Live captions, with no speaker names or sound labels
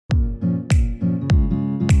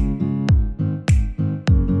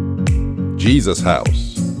Jesus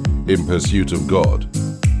House, in pursuit of God,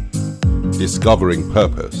 discovering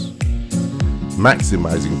purpose,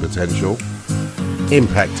 maximizing potential,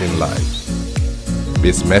 impacting lives.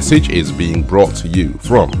 This message is being brought to you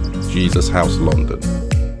from Jesus House London.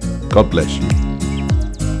 God bless you.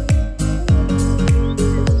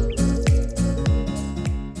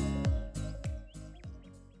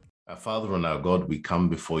 Our Father and our God, we come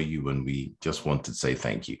before you and we just want to say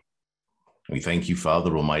thank you. We thank you,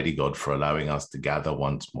 Father, Almighty God, for allowing us to gather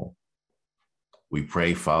once more. We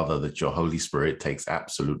pray, Father, that your Holy Spirit takes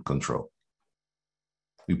absolute control.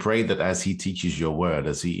 We pray that as he teaches your word,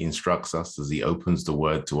 as he instructs us, as he opens the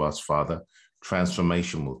word to us, Father,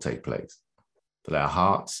 transformation will take place. That our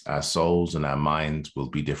hearts, our souls, and our minds will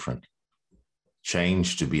be different.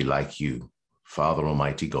 Change to be like you, Father,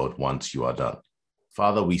 Almighty God, once you are done.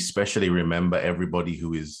 Father, we specially remember everybody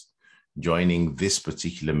who is joining this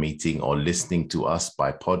particular meeting or listening to us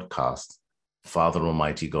by podcast. Father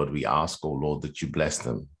Almighty God, we ask, oh Lord, that you bless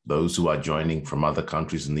them. Those who are joining from other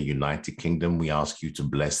countries in the United Kingdom, we ask you to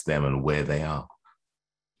bless them and where they are.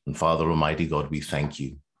 And Father Almighty God, we thank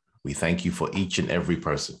you. We thank you for each and every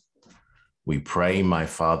person. We pray, my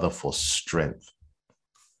Father, for strength.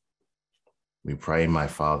 We pray, my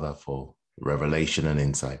Father, for revelation and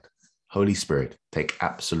insight. Holy Spirit, take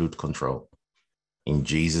absolute control. In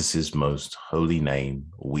Jesus' most holy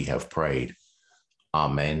name, we have prayed.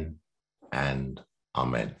 Amen and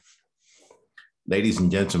amen. Ladies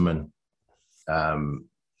and gentlemen,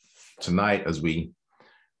 tonight, as we've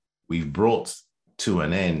brought to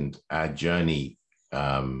an end our journey,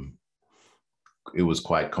 it was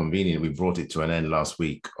quite convenient. We brought it to an end last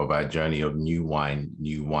week of our journey of new wine,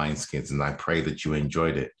 new wineskins, and I pray that you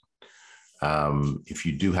enjoyed it. If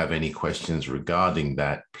you do have any questions regarding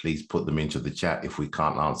that, please put them into the chat. If we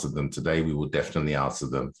can't answer them today, we will definitely answer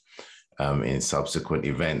them in subsequent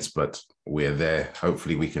events, but we're there.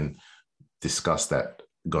 Hopefully we can discuss that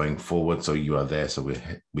going forward. So you are there so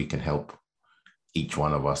we can help each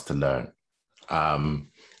one of us to learn.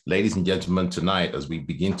 Ladies and gentlemen, tonight, as we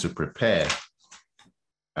begin to prepare,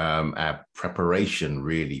 our preparation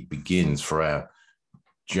really begins for our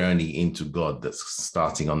journey into God that's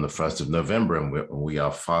starting on the 1st of November, and we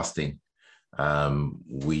are fasting.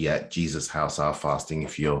 We at Jesus House are fasting.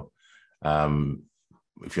 If you're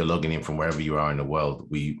logging in from wherever you are in the world,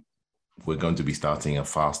 we're going to be starting a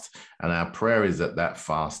fast, and our prayer is that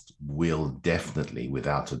fast will definitely,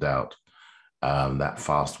 without a doubt, that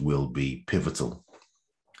fast will be pivotal.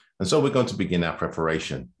 And so we're going to begin our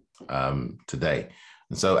preparation today.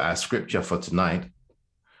 And so our scripture for tonight,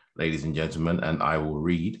 ladies and gentlemen, and I will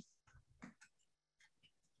read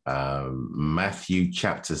Matthew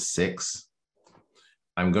chapter 6.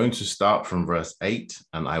 I'm going to start from verse 8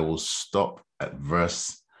 and I will stop at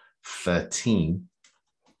verse 13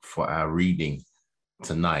 for our reading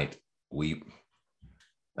tonight. And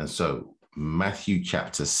so Matthew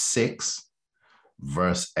chapter 6,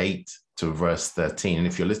 verse 8 to verse 13. And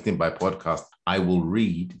if you're listening by podcast, I will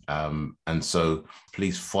read, and so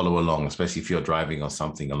please follow along, especially if you're driving or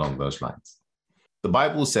something along those lines. The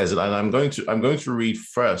Bible says it, and I'm going to read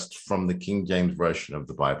first from the King James Version of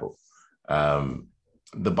the Bible. The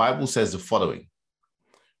Bible says the following.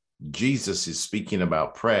 Jesus is speaking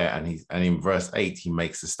about prayer, and in verse 8, he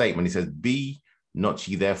makes a statement. He says, "Be not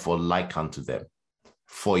ye therefore like unto them,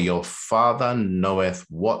 for your Father knoweth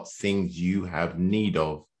what things you have need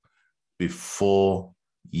of before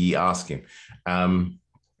ye ask him." And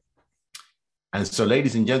so,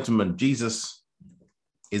 ladies and gentlemen, Jesus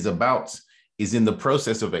is in the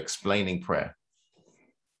process of explaining prayer.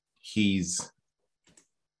 He's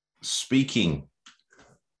speaking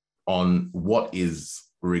on what is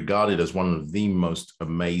regarded as one of the most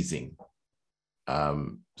amazing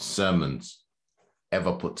sermons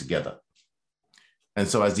ever put together. And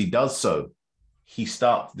so as he does so, he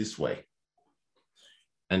starts this way.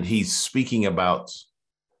 And he's speaking about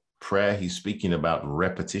prayer. He's speaking about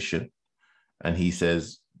repetition. And he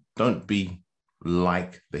says, don't be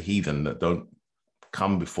like the heathen that don't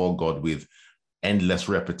come before God with endless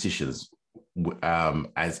repetitions,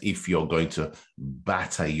 as if you're going to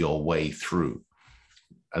batter your way through.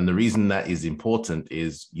 And the reason that is important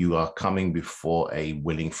is you are coming before a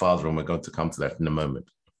willing Father, and we're going to come to that in a moment.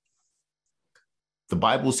 The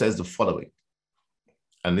Bible says the following,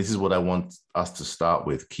 and this is what I want us to start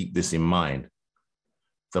with. Keep this in mind.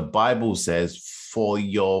 The Bible says, "For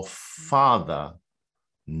your Father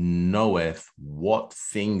knoweth what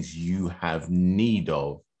things you have need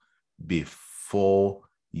of before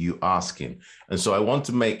you ask him." And so I want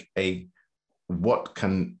to make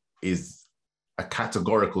is a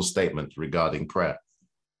categorical statement regarding prayer.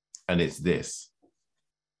 And it's this: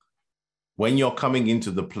 when you're coming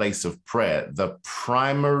into the place of prayer, the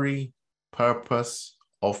primary purpose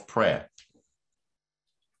of prayer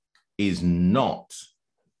is not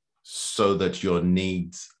so that your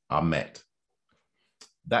needs are met.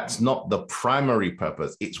 That's not the primary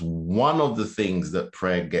purpose. It's one of the things that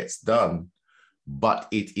prayer gets done, but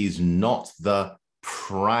it is not the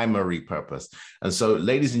primary purpose. And so,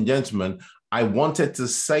 ladies and gentlemen, I wanted to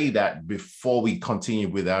say that before we continue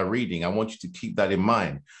with our reading. I want you to keep that in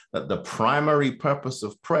mind, that the primary purpose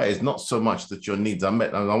of prayer is not so much that your needs are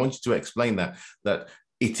met. And I want you to explain that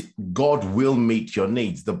God will meet your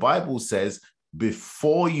needs. The Bible says,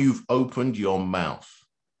 before you've opened your mouth,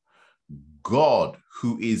 God,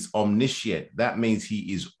 who is omniscient, that means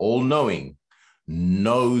he is all-knowing,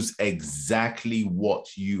 knows exactly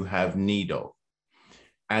what you have need of.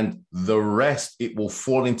 And the rest, it will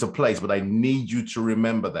fall into place. But I need you to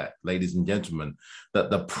remember that, ladies and gentlemen, that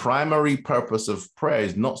the primary purpose of prayer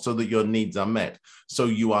is not so that your needs are met. So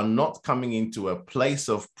you are not coming into a place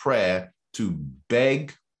of prayer to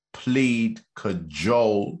beg, plead,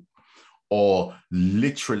 cajole, or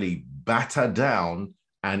literally batter down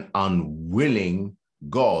an unwilling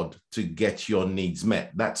God to get your needs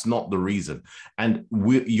met. That's not the reason. And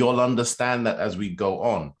you'll understand that as we go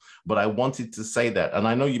on. But I wanted to say that. And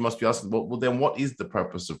I know you must be asking, well, then what is the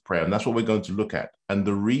purpose of prayer? And that's what we're going to look at. And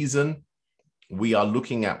the reason we are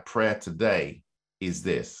looking at prayer today is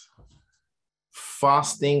this: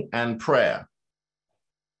 fasting and prayer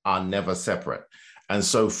are never separate. And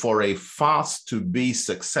so for a fast to be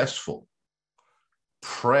successful,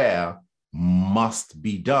 prayer must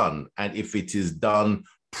be done. And if it is done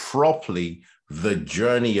properly, the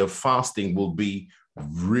journey of fasting will be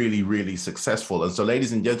really, really successful. And so,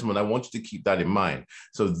 ladies and gentlemen, I want you to keep that in mind.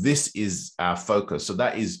 So this is our focus. So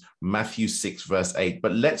that is Matthew 6, verse 8.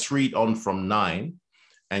 But let's read on from 9.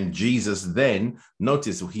 And Jesus then,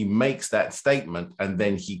 notice he makes that statement and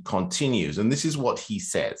then he continues. And this is what he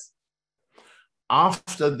says: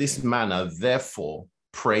 after this manner, therefore,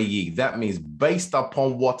 pray ye. That means based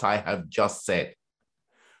upon what I have just said,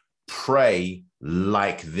 pray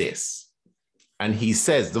like this. And he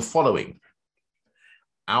says the following: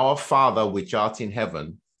 Our Father, which art in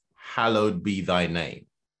heaven, hallowed be thy name.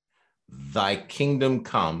 Thy kingdom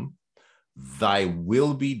come, thy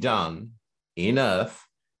will be done in earth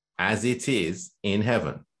as it is in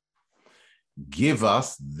heaven. Give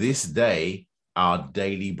us this day our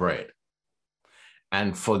daily bread,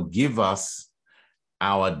 and forgive us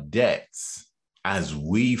our debts as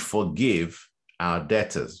we forgive our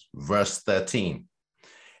debtors. Verse 13.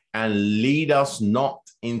 And lead us not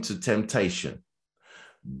into temptation,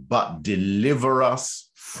 but deliver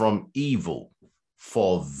us from evil.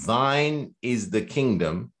 For thine is the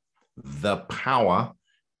kingdom, the power,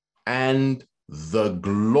 and the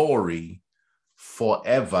glory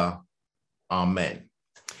forever. Amen.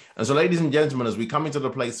 And so, ladies and gentlemen, as we come into the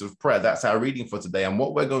place of prayer, that's our reading for today. And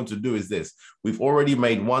what we're going to do is this: we've already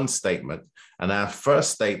made one statement. And our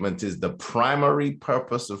first statement is the primary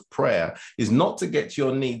purpose of prayer is not to get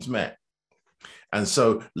your needs met. And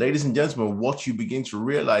so, ladies and gentlemen, what you begin to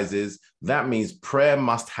realize is that means prayer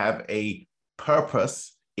must have a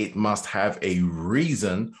purpose. It must have a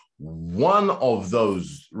reason. One of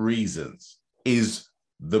those reasons is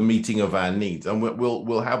the meeting of our needs. And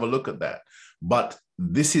we'll have a look at that. But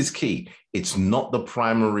this is key. It's not the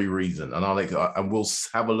primary reason. And we'll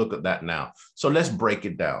have a look at that now. So let's break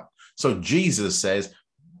it down. So Jesus says,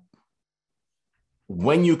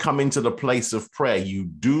 when you come into the place of prayer, you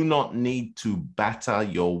do not need to batter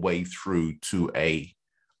your way through to a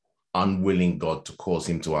unwilling God to cause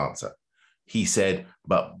him to answer. He said,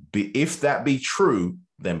 but if that be true,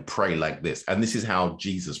 then pray like this. And this is how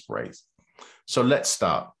Jesus prays. So let's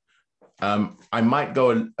start. I might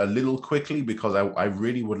go a little quickly because I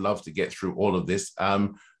really would love to get through all of this.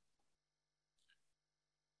 The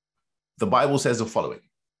Bible says the following.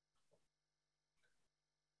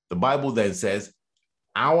 The Bible then says,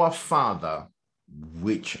 Our Father,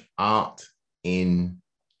 which art in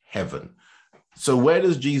heaven. So where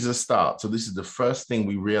does Jesus start? So this is the first thing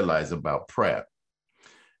we realize about prayer.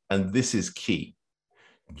 And this is key.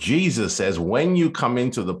 Jesus says, when you come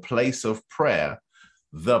into the place of prayer,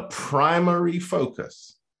 the primary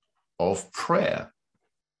focus of prayer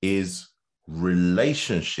is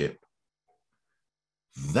relationship.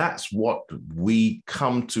 That's what we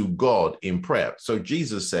come to God in prayer. So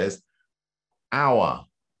Jesus says, our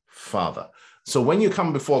Father. So when you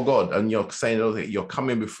come before God and you're saying you're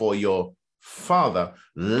coming before your Father,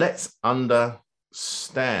 let's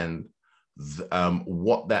understand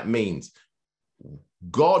what that means.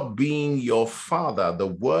 God being your Father, the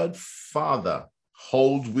word Father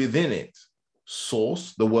holds within it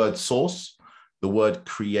source, the word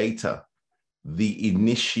creator, the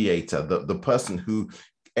initiator, the person who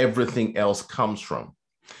everything else comes from.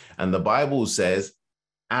 And the Bible says,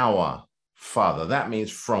 our Father. That means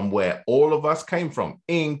from where all of us came from,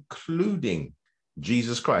 including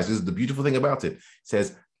Jesus Christ. This is the beautiful thing about it. It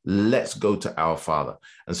says, let's go to our Father.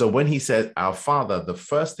 And so when he says our Father, the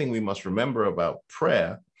first thing we must remember about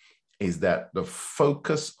prayer is that the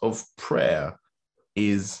focus of prayer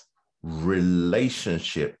is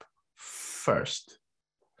relationship first,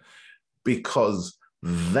 because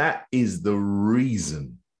that is the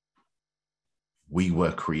reason we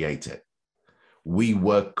were created. We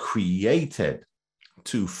were created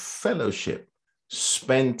to fellowship,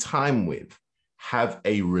 spend time with, have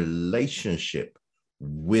a relationship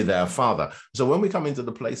with our Father. So when we come into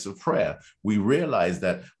the place of prayer, we realize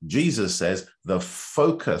that Jesus says the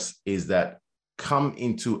focus is that come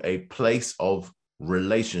into a place of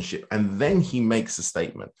relationship. And then he makes a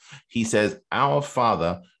statement. He says, our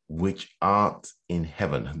Father, which art in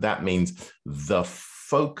heaven. That means the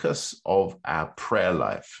focus of our prayer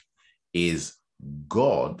life is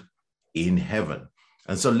God in heaven.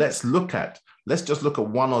 And so let's just look at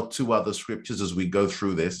one or two other scriptures as we go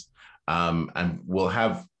through this, and we'll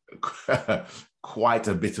have quite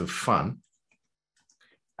a bit of fun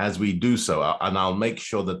as we do so. And I'll make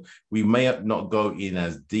sure that we may not go in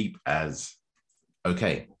as deep as,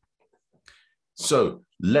 okay. So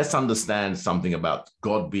let's understand something about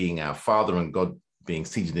God being our Father and God being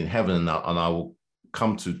seated in heaven. And I will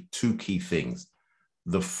come to two key things.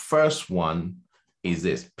 The first one is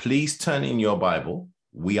this. Please turn in your Bible.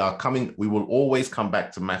 We will always come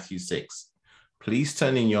back to Matthew 6. Please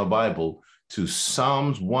turn in your Bible to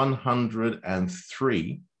Psalms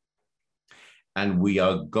 103, and we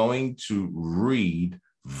are going to read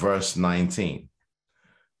verse 19.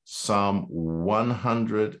 Psalm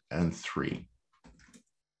 103.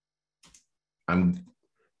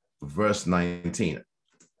 Verse 19.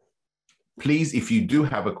 Please, if you do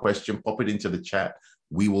have a question, pop it into the chat.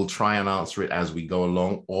 We will try and answer it as we go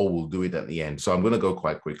along, or we'll do it at the end. So I'm going to go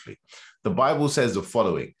quite quickly. The Bible says the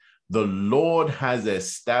following: the Lord has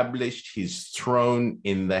established his throne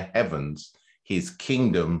in the heavens. His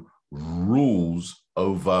kingdom rules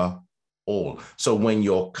over all. So when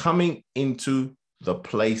you're coming into the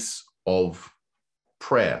place of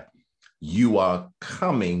prayer, you are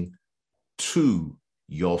coming to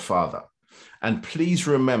your Father. And please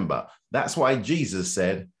remember, that's why Jesus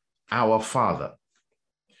said, our Father.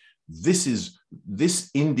 This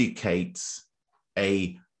indicates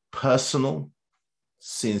a personal,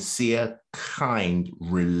 sincere, kind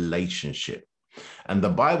relationship. And the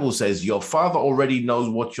Bible says your Father already knows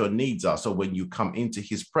what your needs are. So when you come into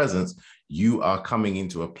his presence, you are coming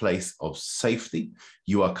into a place of safety.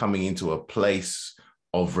 You are coming into a place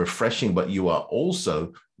of refreshing, but you are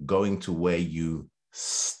also going to where you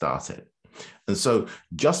started. And so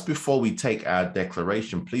just before we take our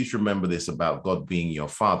declaration, please remember this about God being your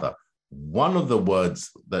Father. One of the words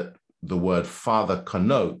that the word Father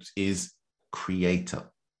connotes is creator.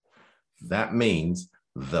 That means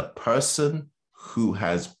the person who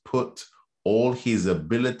has put all his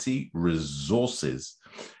ability, resources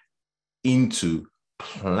into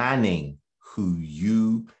planning who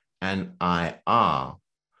you and I are.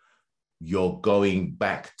 You're going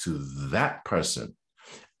back to that person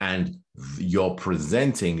and you're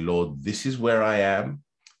presenting, Lord, this is where I am.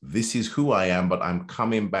 This is who I am, but I'm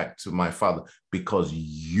coming back to my Father because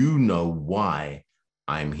you know why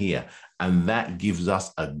I'm here. And that gives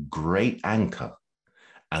us a great anchor.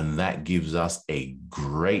 And that gives us a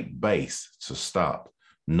great base to start,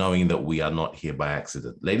 knowing that we are not here by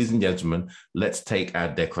accident. Ladies and gentlemen, let's take our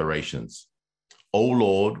declarations. O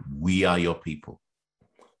Lord, we are your people,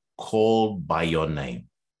 called by your name.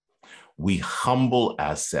 We humble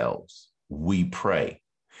ourselves, we pray,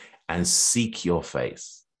 and seek your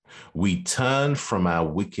face. We turn from our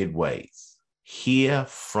wicked ways. Hear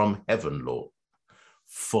from heaven, Lord.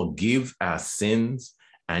 Forgive our sins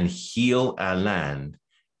and heal our land.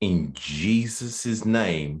 In Jesus'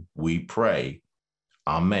 name we pray.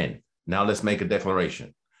 Amen. Now let's make a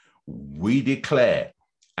declaration. We declare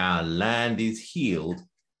our land is healed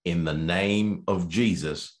in the name of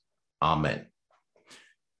Jesus. Amen.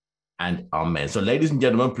 And amen. So ladies and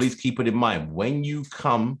gentlemen, please keep it in mind. When you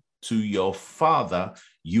come to your Father,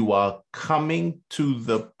 you are coming to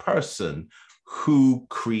the person who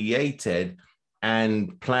created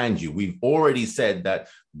and planned you. We've already said that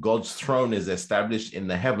God's throne is established in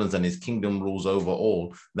the heavens and his kingdom rules over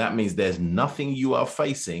all. That means there's nothing you are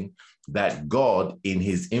facing that God, in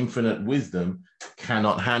his infinite wisdom,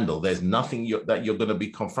 cannot handle. There's nothing that you're going to be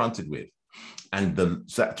confronted with. And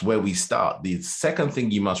that's where we start. The second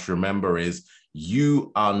thing you must remember is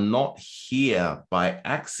you are not here by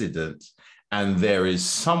accident, and there is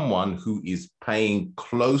someone who is paying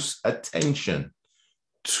close attention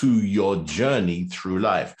to your journey through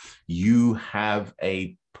life. You have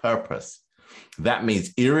a purpose. That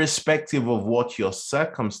means irrespective of what your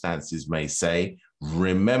circumstances may say,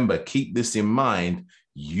 remember, keep this in mind,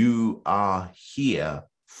 you are here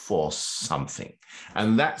for something.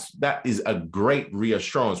 And that is a great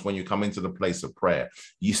reassurance when you come into the place of prayer.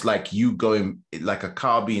 It's like you going, like a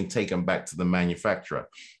car being taken back to the manufacturer.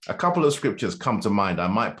 A couple of scriptures come to mind. I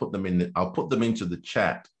might put them in, I'll put them into the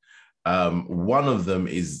chat. One of them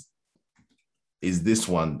is this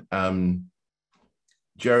one,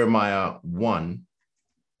 Jeremiah 1,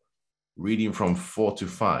 reading from 4 to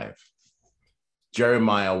 5.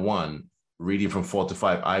 Jeremiah 1, reading from 4 to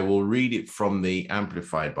 5. I will read it from the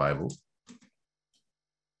Amplified Bible.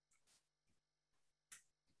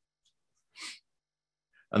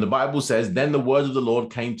 And the Bible says, then the word of the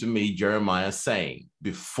Lord came to me, Jeremiah, saying,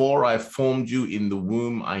 before I formed you in the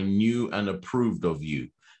womb, I knew and approved of you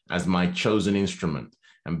as my chosen instrument.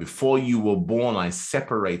 And before you were born, I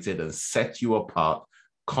separated and set you apart,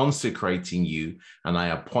 consecrating you, and I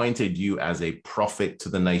appointed you as a prophet to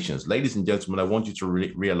the nations. Ladies and gentlemen, I want you to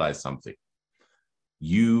realize something.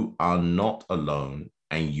 You are not alone,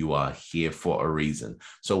 and you are here for a reason.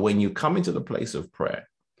 So when you come into the place of prayer,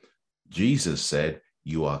 Jesus said,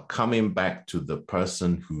 you are coming back to the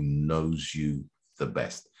person who knows you the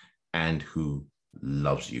best and who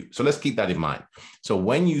loves you. So let's keep that in mind. So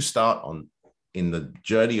when you start in the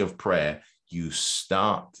journey of prayer, you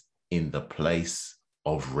start in the place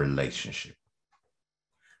of relationship,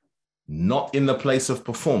 not in the place of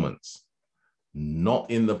performance, not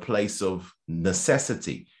in the place of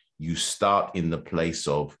necessity. You start in the place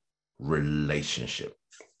of relationship.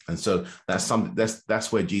 And so that's something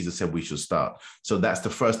that's where Jesus said we should start. So that's the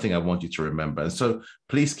first thing I want you to remember. And so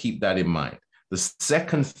please keep that in mind. The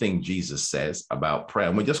second thing Jesus says about prayer,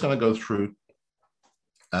 and we're just going to go through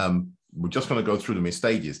them in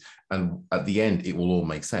stages, and at the end, it will all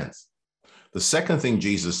make sense. The second thing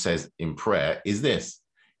Jesus says in prayer is this.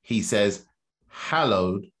 He says,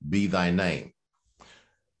 hallowed be thy name.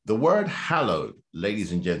 The word hallowed,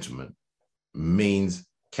 ladies and gentlemen, means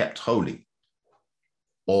kept holy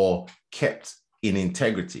or kept in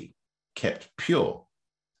integrity, kept pure,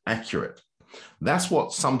 accurate. That's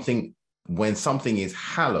what when something is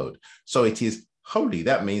hallowed. So it is holy.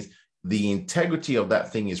 That means the integrity of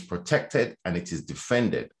that thing is protected and it is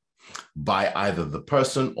defended by either the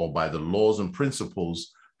person or by the laws and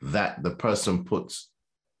principles that the person puts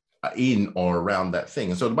in or around that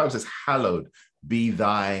thing. And so the Bible says, hallowed be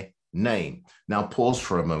thy name. Now pause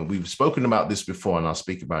for a moment. We've spoken about this before, and I'll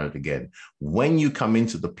speak about it again. When you come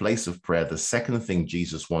into the place of prayer, the second thing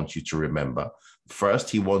Jesus wants you to remember, first,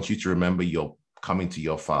 he wants you to remember you're coming to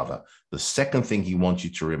your Father. The second thing he wants you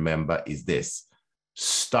to remember is this: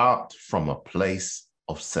 start from a place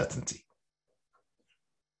of certainty,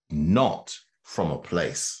 not from a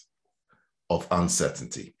place of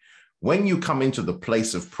uncertainty. When you come into the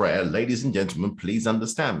place of prayer, ladies and gentlemen, please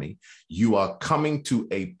understand me, you are coming to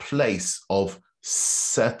a place of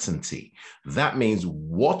certainty. That means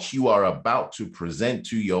what you are about to present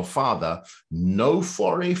to your Father, know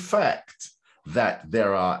for a fact that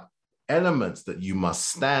there are elements that you must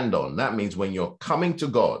stand on. That means when you're coming to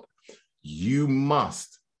God, you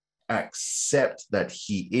must accept that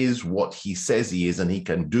he is what he says he is, and he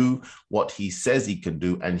can do what he says he can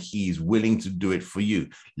do, and he is willing to do it for you.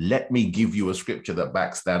 Let me give you a scripture that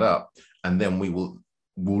backs that up, and then we'll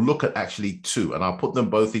look at actually two, and I'll put them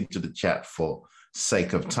both into the chat for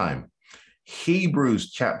sake of time. Hebrews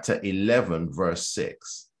chapter 11, verse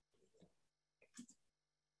 6.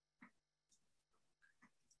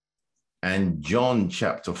 And John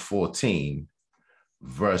chapter 14,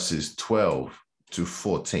 verses 12 to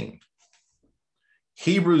 14.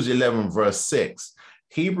 Hebrews 11, verse 6.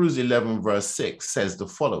 Hebrews 11, verse 6 says the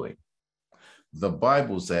following. The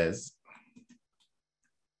Bible says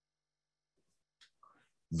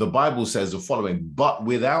the following: but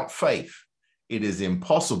without faith, it is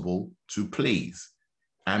impossible to please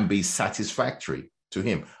and be satisfactory to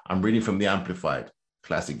him. I'm reading from the Amplified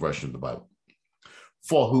Classic Version of the Bible.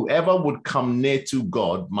 For whoever would come near to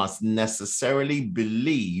God must necessarily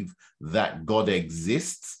believe that God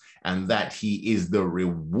exists and that he is the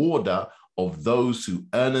rewarder of those who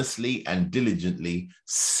earnestly and diligently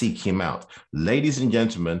seek him out. Ladies and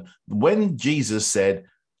gentlemen, when Jesus said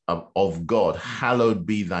of God, hallowed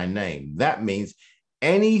be thy name, that means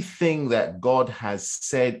anything that God has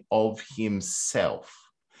said of himself,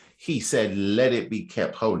 He said, let it be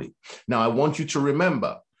kept holy. Now, I want you to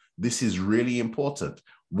remember, this is really important.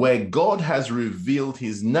 Where God has revealed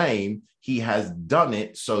his name, he has done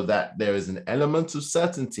it so that there is an element of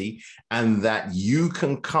certainty and that you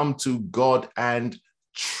can come to God and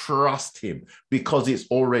trust him because it's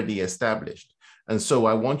already established. And so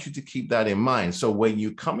I want you to keep that in mind. So when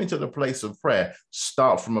you come into the place of prayer,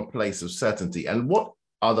 start from a place of certainty. And what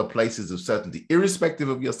are the places of certainty, irrespective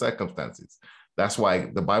of your circumstances? That's why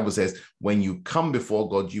the Bible says, when you come before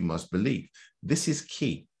God, you must believe. This is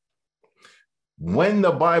key. When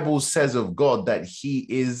the Bible says of God that he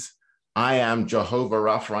is, I am Jehovah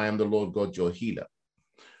Rapha, I am the Lord God, your healer.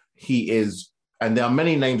 He is, and there are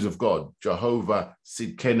many names of God. Jehovah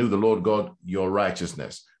Sidkenu, the Lord God, your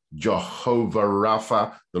righteousness. Jehovah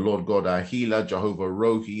Rapha, the Lord God, our healer. Jehovah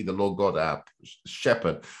Rohi, the Lord God, our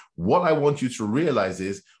shepherd. What I want you to realize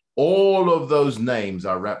is all of those names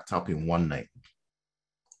are wrapped up in one name.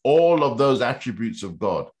 All of those attributes of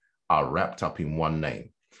God are wrapped up in one name.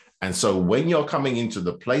 And so when you're coming into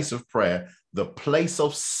the place of prayer, the place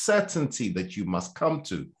of certainty that you must come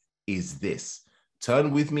to is this.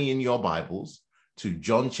 Turn with me in your Bibles to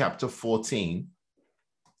John chapter 14,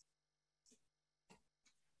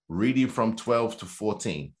 reading from 12 to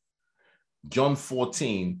 14. John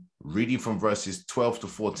 14, reading from verses 12 to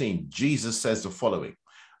 14, Jesus says the following.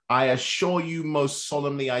 I assure you, most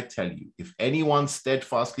solemnly, I tell you, if anyone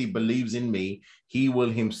steadfastly believes in me, he will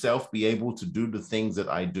himself be able to do the things that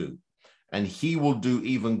I do. And he will do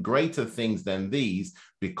even greater things than these,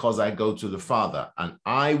 because I go to the Father. And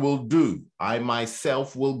I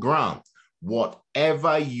myself will grant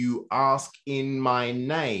whatever you ask in my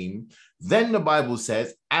name. Then the Bible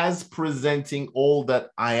says, as presenting all that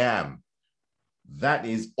I am. That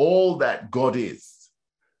is all that God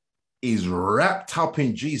is wrapped up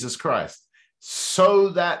in Jesus Christ, so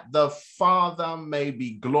that the Father may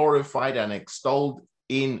be glorified and extolled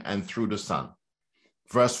in and through the Son.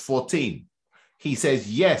 Verse 14, he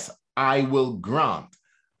says, yes, I will grant.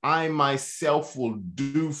 I myself will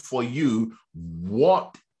do for you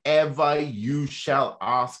whatever you shall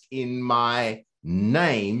ask in my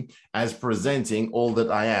name, as presenting all that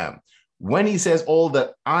I am. When he says all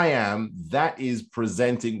that I am, that is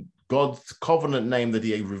presenting God's covenant name that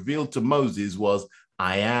he revealed to Moses was,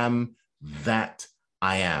 I am that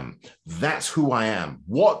I am. That's who I am.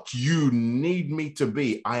 What you need me to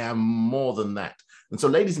be, I am more than that. And so,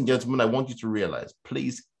 ladies and gentlemen, I want you to realize,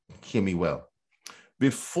 please hear me well.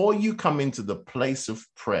 Before you come into the place of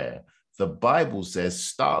prayer, the Bible says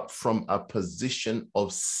start from a position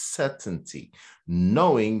of certainty,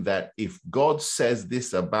 knowing that if God says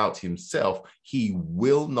this about himself, he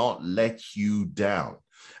will not let you down.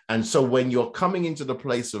 And so when you're coming into the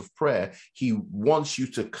place of prayer, he wants you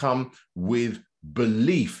to come with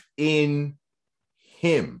belief in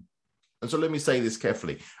him. And so let me say this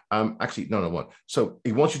carefully. So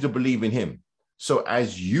he wants you to believe in him. So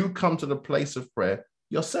as you come to the place of prayer,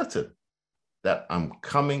 you're certain that I'm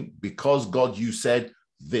coming because God, you said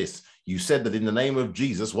this. You said that in the name of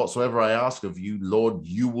Jesus, whatsoever I ask of you, Lord,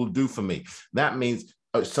 you will do for me. That means,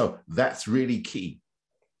 so that's really key.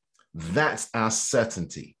 That's our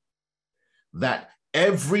certainty. That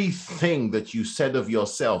everything that you said of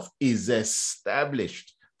yourself is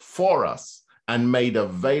established for us and made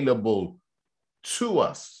available to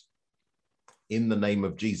us in the name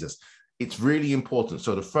of Jesus. It's really important.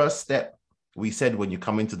 So the first step we said when you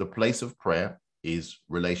come into the place of prayer is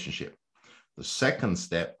relationship. The second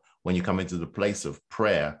step when you come into the place of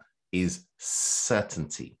prayer is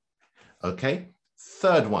certainty. Okay?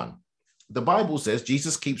 Third one, the Bible says,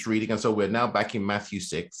 Jesus keeps reading, and so we're now back in Matthew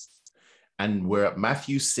 6. And we're at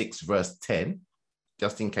Matthew 6, verse 10,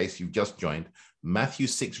 just in case you've just joined. Matthew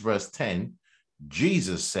 6, verse 10,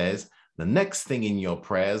 Jesus says, the next thing in your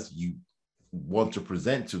prayers you want to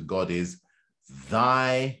present to God is,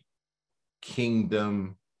 thy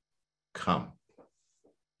kingdom come.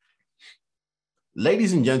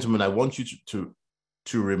 Ladies and gentlemen, I want you to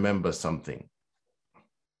remember something.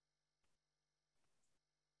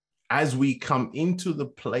 As we come into the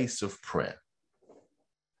place of prayer,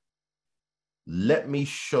 let me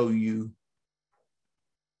show you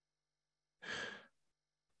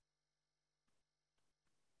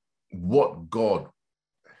what God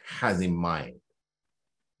has in mind.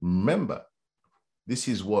 Remember, this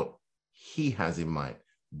is what he has in mind.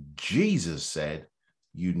 Jesus said,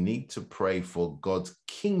 you need to pray for God's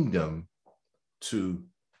kingdom to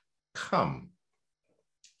come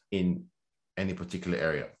in any particular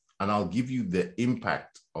area. And I'll give you the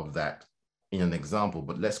impact of that in an example,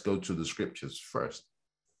 but let's go to the scriptures first.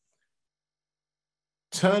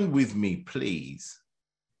 Turn with me, please,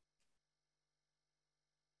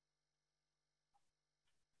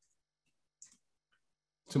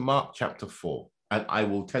 to Mark chapter 4, and I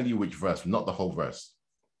will tell you which verse, not the whole verse.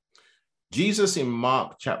 Jesus in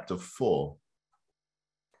Mark chapter 4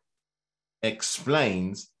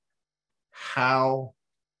 explains how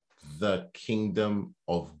the kingdom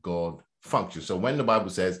of God functions. So when the Bible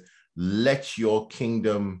says, let your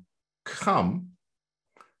kingdom come,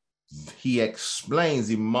 he explains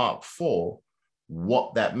in Mark 4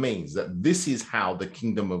 what that means, that this is how the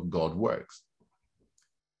kingdom of God works.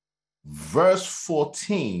 Verse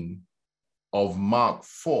 14 of Mark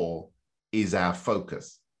 4 is our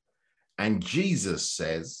focus. And Jesus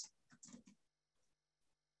says,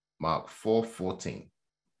 Mark 4:14,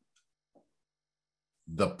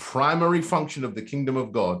 the primary function of the kingdom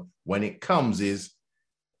of God when it comes is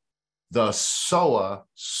the sower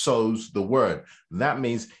sows the word. That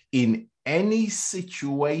means in any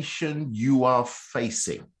situation you are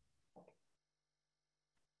facing,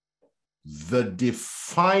 the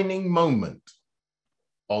defining moment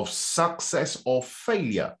of success or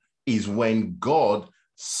failure is when God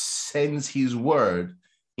sends his word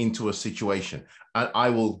into a situation. And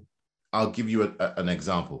I'll give you an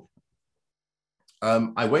example.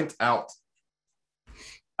 I went out.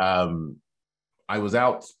 I was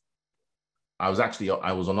on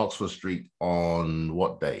Oxford Street on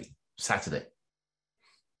what day? Saturday.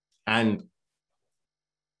 And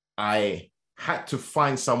I had to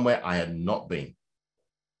find somewhere I had not been.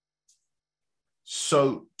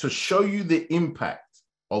 So to show you the impact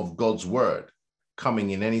of God's word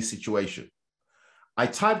coming in any situation, I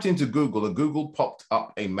typed into Google and Google popped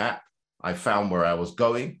up a map. I found where I was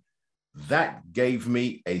going. That gave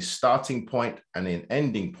me a starting point and an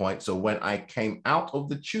ending point. So when I came out of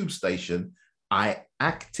the tube station, I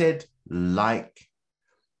acted like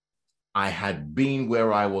I had been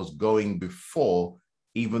where I was going before,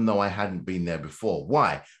 even though I hadn't been there before.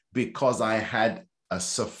 Why? Because I had a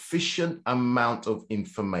sufficient amount of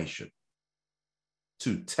information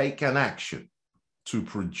to take an action to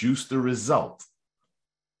produce the result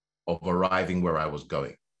of arriving where I was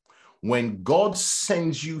going. When God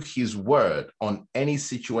sends you his word on any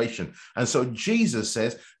situation, and so Jesus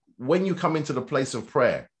says, when you come into the place of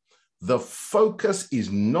prayer, the focus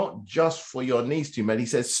is not just for your needs to be met. He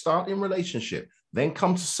says, start in relationship, then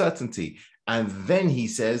come to certainty. And then he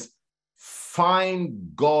says,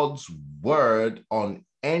 find God's word on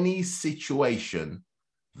any situation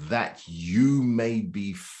that you may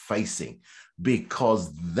be facing,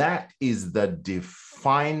 because that is the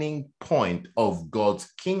defining point of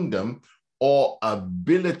God's kingdom or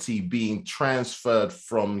ability being transferred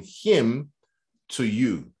from him to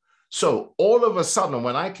you. So all of a sudden,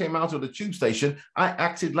 when I came out of the tube station, I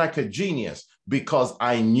acted like a genius because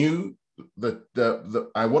I knew that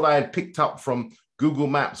what I had picked up from Google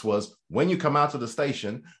Maps was when you come out of the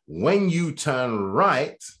station, when you turn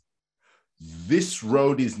right, this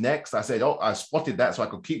road is next. I said, oh, I spotted that so I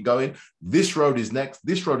could keep going. This road is next.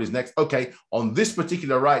 This road is next. Okay, on this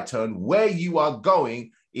particular right turn, where you are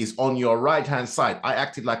going is on your right-hand side. I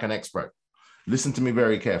acted like an expert. Listen to me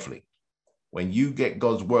very carefully. When you get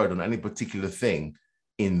God's word on any particular thing,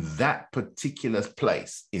 in that particular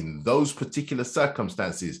place, in those particular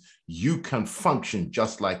circumstances, you can function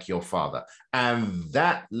just like your Father. And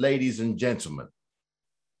that, ladies and gentlemen,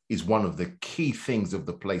 is one of the key things of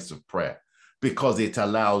the place of prayer, because it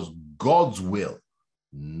allows God's will,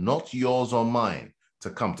 not yours or mine,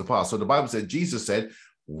 to come to pass. So the Bible said, Jesus said,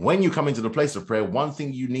 when you come into the place of prayer, one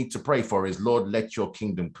thing you need to pray for is, Lord, let your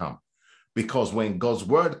kingdom come. Because when God's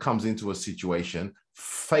word comes into a situation,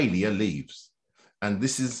 failure leaves. And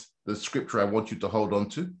this is the scripture I want you to hold on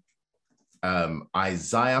to.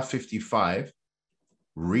 Isaiah 55,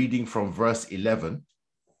 reading from verse 11.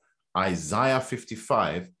 Isaiah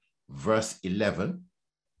 55, verse 11.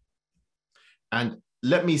 And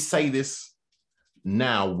let me say this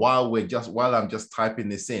now while I'm just typing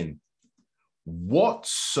this in.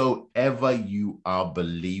 Whatsoever you are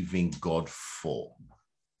believing God for,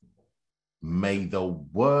 may the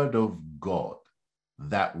word of God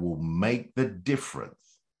that will make the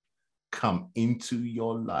difference come into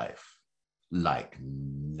your life like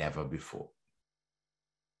never before.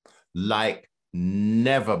 Like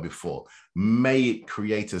never before. May it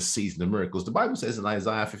create a season of miracles. The Bible says in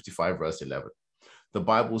Isaiah 55, verse 11, the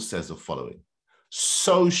Bible says the following: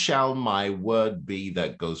 so shall my word be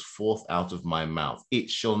that goes forth out of my mouth. It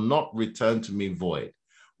shall not return to me void,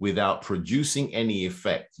 without producing any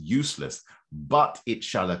effect, useless, but it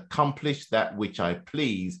shall accomplish that which I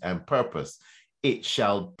please and purpose. It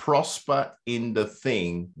shall prosper in the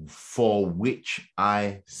thing for which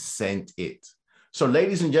I sent it. So,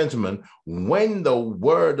 ladies and gentlemen, when the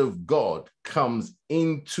word of God comes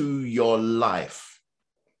into your life,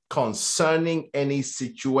 concerning any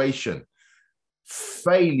situation.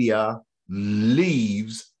 Failure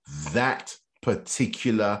leaves that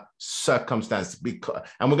particular circumstance,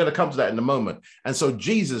 and we're going to come to that in a moment. And so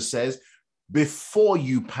Jesus says, before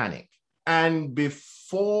you panic and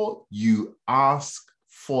before you ask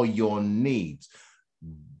for your needs,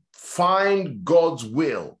 find God's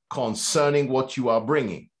will concerning what you are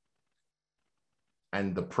bringing,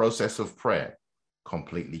 and the process of prayer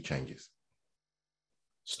completely changes.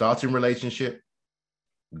 Start in relationship,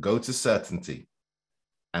 go to certainty,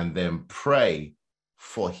 and then pray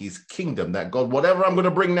for his kingdom, that God, whatever I'm going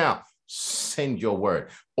to bring now, send your word.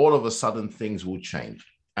 All of a sudden, things will change.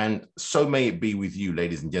 And so may it be with you,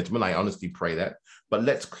 ladies and gentlemen. I honestly pray that. But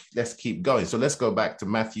let's keep going. So let's go back to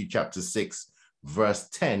Matthew chapter 6, verse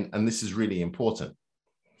 10. And this is really important.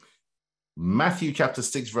 Matthew chapter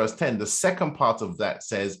 6, verse 10, the second part of that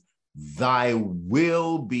says, thy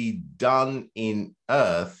will be done in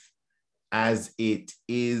earth as it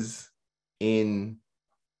is in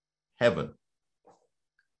heaven.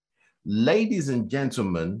 Ladies and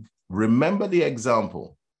gentlemen, remember the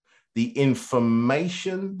example. The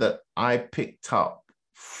information that I picked up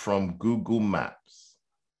from Google Maps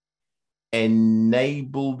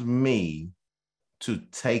enabled me to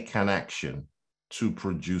take an action to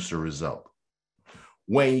produce a result.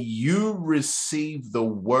 When you receive the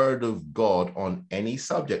word of God on any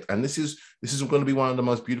subject, and this is going to be one of the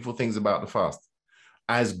most beautiful things about the fast,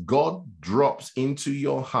 as God drops into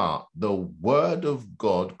your heart the word of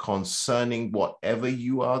God concerning whatever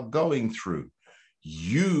you are going through,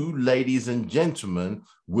 you, ladies and gentlemen,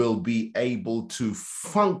 will be able to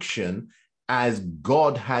function as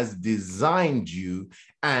God has designed you,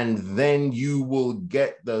 and then you will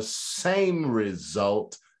get the same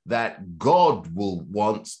result that God will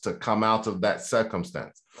want to come out of that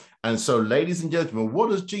circumstance. And so, ladies and gentlemen, what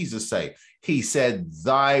does Jesus say? He said,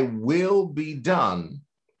 thy will be done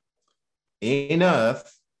in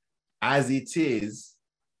earth as it is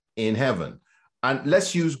in heaven. And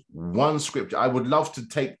let's use one scripture. I would love to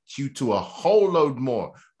take you to a whole load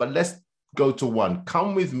more, but let's go to one.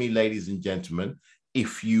 Come with me, ladies and gentlemen,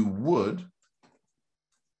 if you would,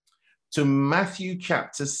 to Matthew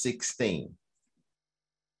chapter 16.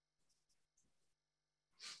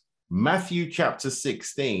 Matthew chapter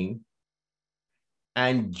 16,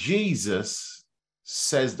 and Jesus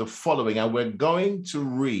says the following, and we're going to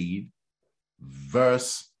read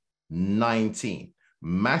verse 19.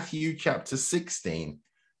 Matthew chapter 16,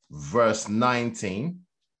 verse 19.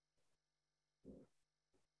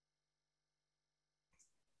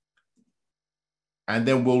 And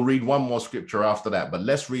then we'll read one more scripture after that. But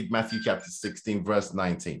let's read Matthew chapter 16, verse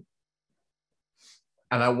 19.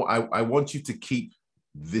 And I want you to keep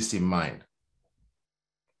this in mind.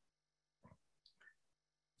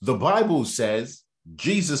 The Bible says,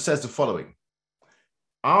 Jesus says the following.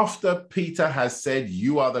 After Peter has said,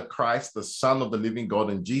 you are the Christ, the Son of the living God,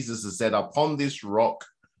 and Jesus has said, upon this rock,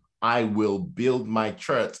 I will build my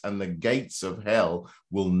church, and the gates of hell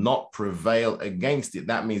will not prevail against it.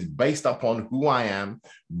 That means based upon who I am,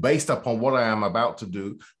 based upon what I am about to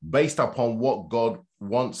do, based upon what God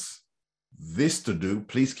wants this to do.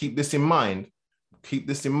 Please keep this in mind. Keep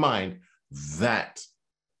this in mind, that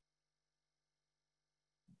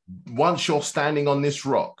once you're standing on this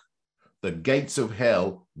rock, the gates of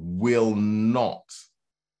hell will not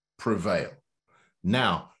prevail.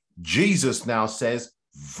 Now, Jesus now says,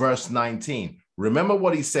 verse 19, remember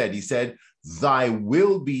what he said. He said, thy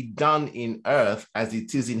will be done in earth as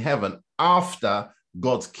it is in heaven, after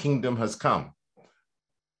God's kingdom has come.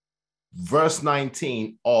 Verse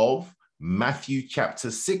 19 of Matthew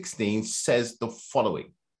chapter 16 says the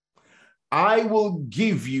following. I will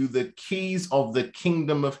give you the keys of the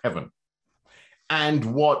kingdom of heaven, and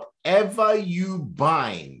whatever you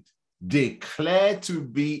bind, declare to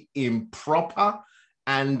be improper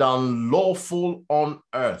and unlawful on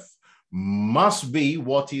earth, must be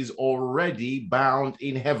what is already bound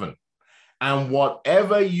in heaven. And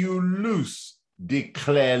whatever you loose,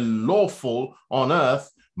 declare lawful on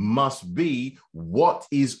earth, must be what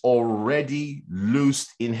is already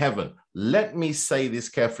loosed in heaven. Let me say this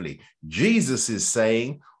carefully. Jesus is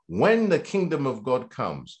saying, when the kingdom of God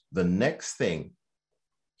comes, the next thing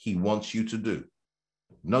he wants you to do,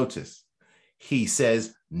 notice, he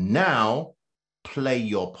says, now play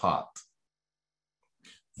your part.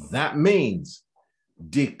 That means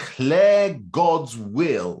declare God's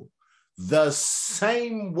will the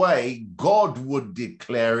same way God would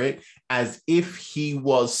declare it, as if he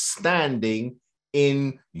was standing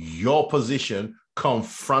in your position,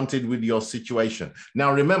 confronted with your situation.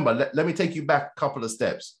 Now, remember, let me take you back a couple of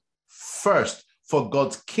steps. First, for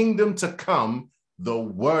God's kingdom to come, the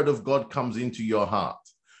word of God comes into your heart.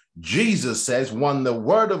 Jesus says, when the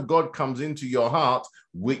word of God comes into your heart,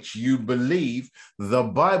 which you believe, the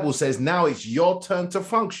Bible says now it's your turn to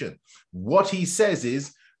function. What he says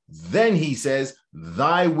is, then he says,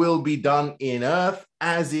 thy will be done in earth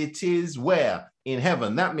as it is where? In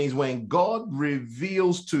heaven. That means when God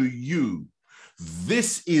reveals to you,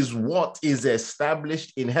 this is what is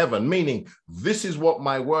established in heaven, meaning this is what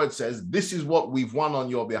my word says. This is what we've won on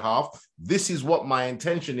your behalf. This is what my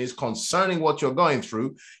intention is concerning what you're going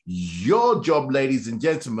through. Your job, ladies and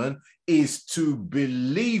gentlemen, is to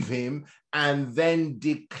believe him and then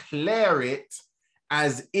declare it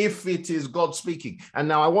as if it is God speaking. And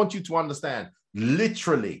now I want you to understand,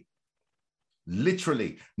 literally,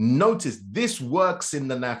 notice this works in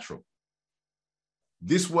the natural.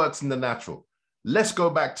 This works in the natural. Let's go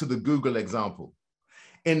back to the Google example.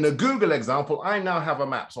 In the Google example, I now have a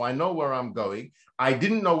map, so I know where I'm going. I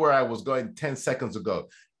didn't know where I was going 10 seconds ago.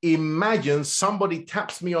 Imagine somebody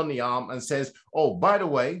taps me on the arm and says, oh, by the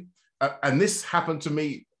way, and this happened to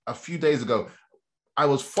me a few days ago. I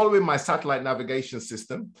was following my satellite navigation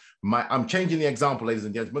system. I'm changing the example, ladies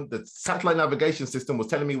and gentlemen. The satellite navigation system was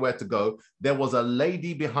telling me where to go. There was a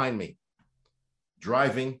lady behind me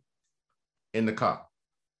driving in the car.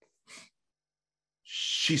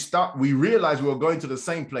 We realized we were going to the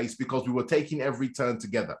same place because we were taking every turn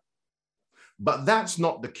together. But that's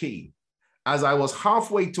not the key. As I was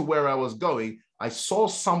halfway to where I was going, I saw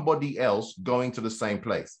somebody else going to the same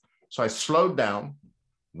place. So I slowed down,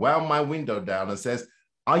 wound my window down and says,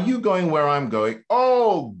 are you going where I'm going?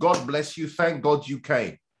 Oh, God bless you. Thank God you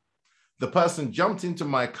came. The person jumped into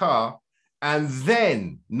my car and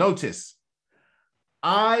then, notice,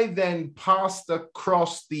 I then passed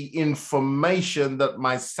across the information that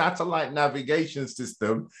my satellite navigation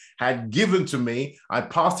system had given to me. I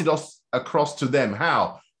passed it across to them.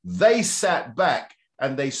 How? They sat back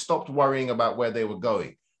and they stopped worrying about where they were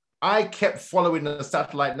going. I kept following the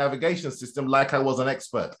satellite navigation system like I was an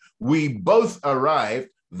expert. We both arrived.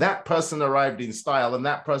 That person arrived in style, and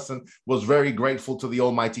that person was very grateful to the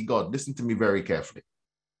Almighty God. Listen to me very carefully.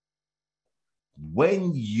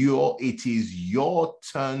 When it is your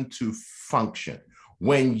turn to function,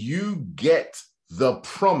 when you get the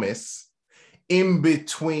promise, in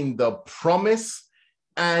between the promise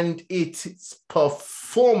and its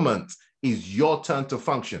performance is your turn to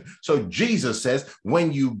function. So Jesus says,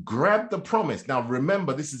 when you grab the promise, now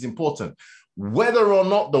remember, this is important, whether or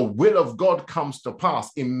not the will of God comes to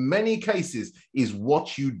pass, in many cases, is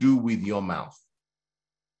what you do with your mouth.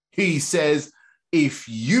 He says, if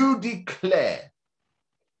you declare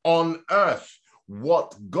on earth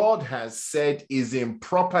what God has said is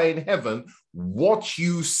improper in heaven, what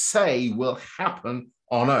you say will happen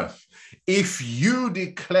on earth. If you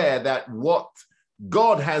declare that what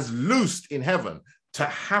God has loosed in heaven to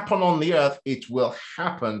happen on the earth, it will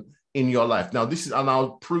happen in your life. Now, and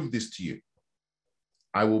I'll prove this to you.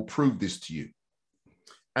 I will prove this to you.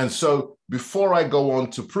 And so before I go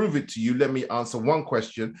on to prove it to you, let me answer one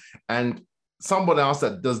question. And someone asked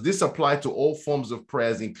that, does this apply to all forms of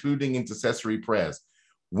prayers, including intercessory prayers?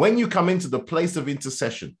 When you come into the place of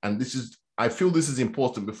intercession, and I feel this is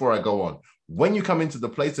important before I go on. When you come into the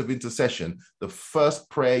place of intercession, the first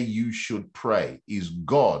prayer you should pray is,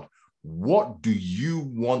 God, what do you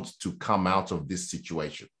want to come out of this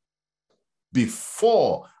situation?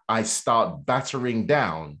 Before I start battering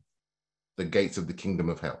down the gates of the kingdom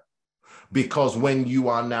of hell. Because when you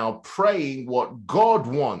are now praying what God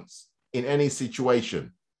wants in any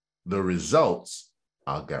situation, the results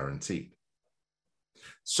are guaranteed.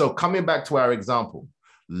 So coming back to our example,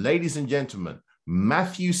 ladies and gentlemen,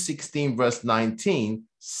 Matthew 16 verse 19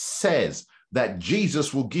 says that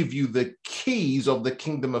Jesus will give you the keys of the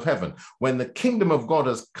kingdom of heaven. When the kingdom of God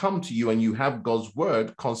has come to you and you have God's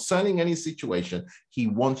word concerning any situation, he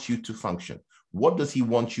wants you to function. What does he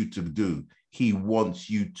want you to do? He wants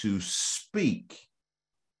you to speak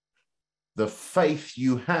the faith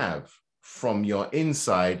you have from your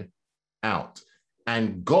inside out.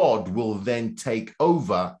 And God will then take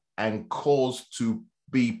over and cause to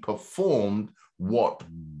be performed what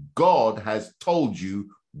God has told you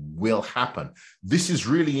will happen. This is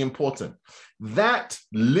really important. That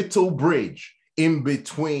little bridge in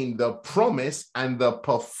between the promise and the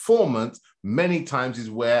performance many times is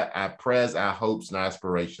where our prayers, our hopes, and our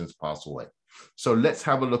aspirations pass away. So let's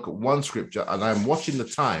have a look at one scripture, and I'm watching the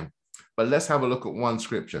time, but let's have a look at one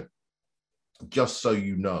scripture, just so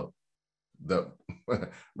you know that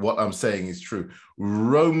what I'm saying is true.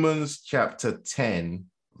 Romans chapter 10,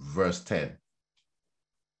 verse 10.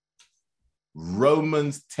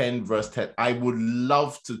 Romans 10, verse 10. I would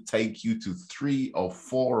love to take you to 3 or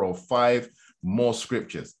 4 or 5 more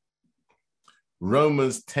scriptures.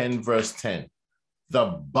 Romans 10, verse 10. The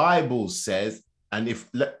Bible says, and if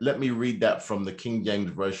let me read that from the King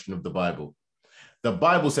James Version of the Bible. The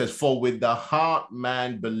Bible says, for with the heart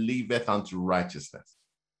man believeth unto righteousness,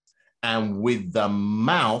 and with the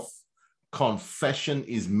mouth confession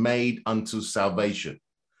is made unto salvation.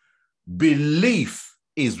 Belief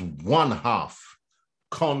is one half,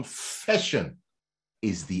 confession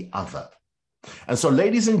is the other. And so,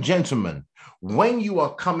 ladies and gentlemen, when you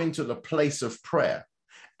are coming to the place of prayer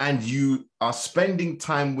and you are spending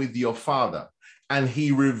time with your Father, and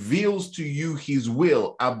he reveals to you his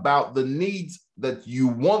will about the needs that you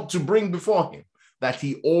want to bring before him, that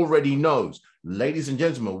he already knows. Ladies and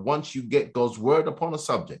gentlemen, once you get God's word upon a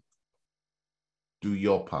subject, do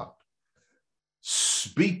your part.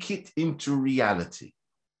 Speak it into reality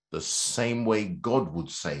the same way God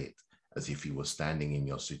would say it, as if he was standing in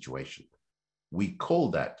your situation. We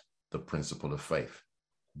call that the principle of faith.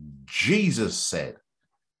 Jesus said,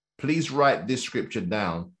 please write this scripture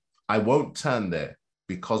down. I won't turn there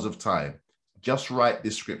because of time. Just write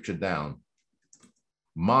this scripture down.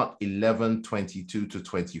 Mark 11, 22 to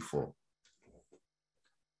 24.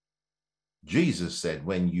 Jesus said,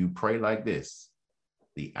 when you pray like this,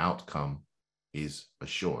 the outcome is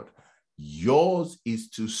assured. Yours is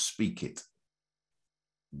to speak it.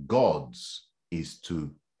 God's is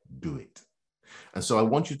to do it. And so I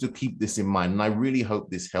want you to keep this in mind. And I really hope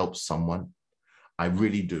this helps someone. I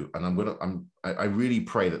really do. And I really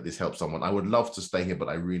pray that this helps someone. I would love to stay here, but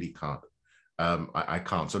I really can't. I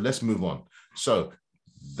can't. So let's move on. So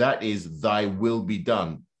that is thy will be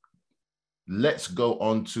done. Let's go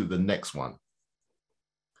on to the next one.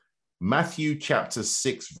 Matthew chapter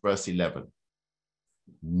 6, verse 11.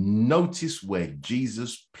 Notice where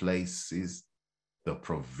Jesus places the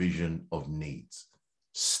provision of needs.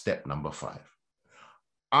 Step number 5.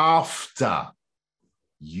 After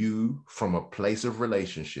you, from a place of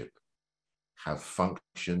relationship, have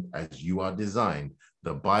functioned as you are designed,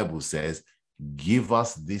 the Bible says, give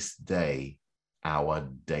us this day our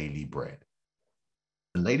daily bread.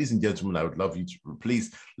 And ladies and gentlemen, I would love you to,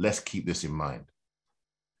 please, let's keep this in mind.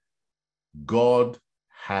 God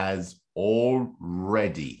has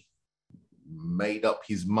already made up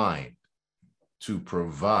his mind to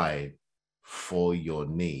provide for your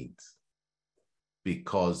needs,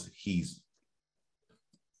 because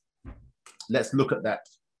let's look at that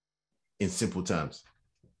in simple terms.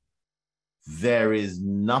 There is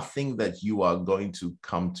nothing that you are going to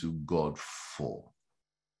come to God for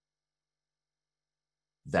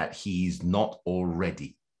that he's not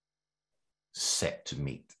already set to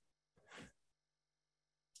meet.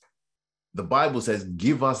 The Bible says,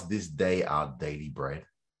 give us this day our daily bread.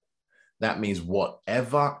 That means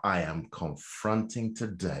whatever I am confronting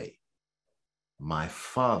today, my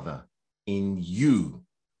Father, in you,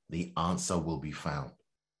 the answer will be found.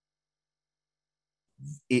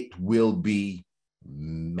 It will be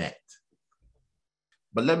met.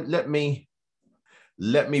 But let me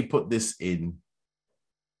put this in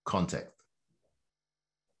context.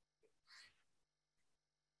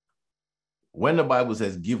 When the Bible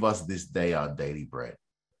says, give us this day our daily bread,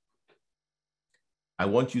 I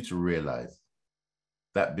want you to realize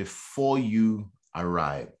that before you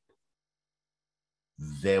arrived,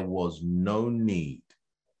 there was no need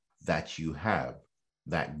that you have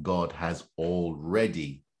that God has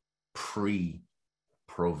already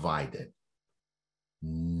pre-provided.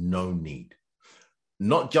 No need.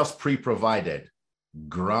 Not just pre-provided,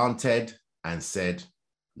 granted and said,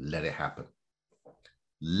 let it happen.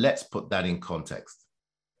 Let's put that in context.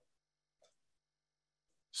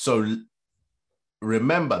 So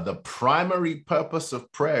remember, the primary purpose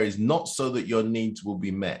of prayer is not so that your needs will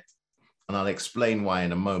be met. And I'll explain why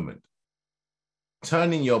in a moment.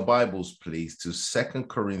 Turn in your Bibles, please, to 2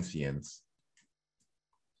 Corinthians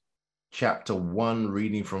chapter 1,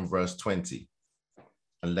 reading from verse 20.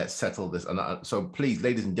 And let's settle this. And so please,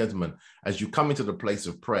 ladies and gentlemen, as you come into the place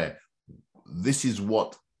of prayer, this is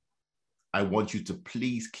what I want you to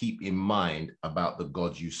please keep in mind about the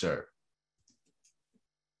God you serve.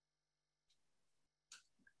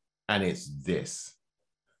 And it's this: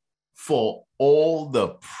 for all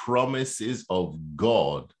the promises of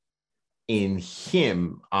God in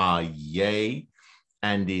him are yea,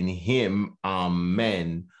 and in him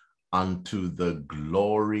amen, unto the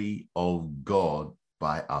glory of God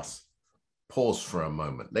by us. Pause for a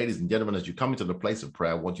moment. Ladies and gentlemen, as you come into the place of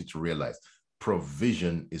prayer, I want you to realize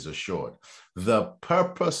provision is assured. The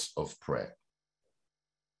purpose of prayer,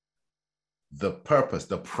 the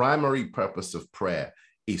primary purpose of prayer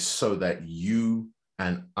is so that you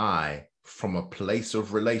and I, from a place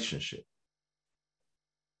of relationship,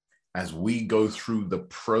 as we go through the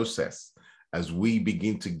process, as we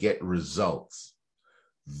begin to get results,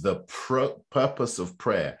 the purpose of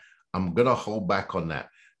prayer, I'm going to hold back on that.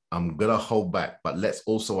 I'm going to hold back, but let's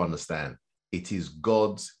also understand it is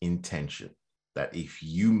God's intention that if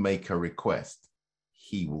you make a request,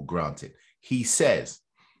 he will grant it. He says,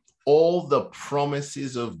 all the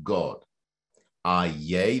promises of God are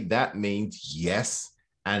yea, that means yes,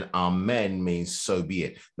 and amen means so be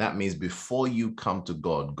it. That means before you come to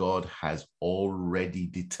God, God has already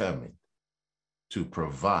determined to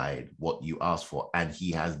provide what you ask for, and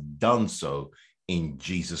he has done so in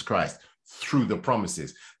Jesus Christ through the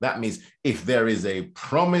promises. That means if there is a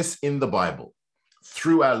promise in the Bible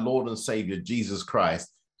through our Lord and Savior Jesus Christ,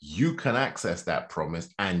 you can access that promise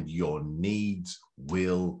and your needs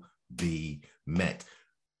will be met.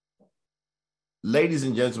 Ladies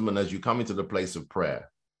and gentlemen, as you come into the place of prayer,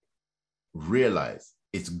 realize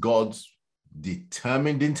it's God's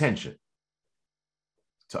determined intention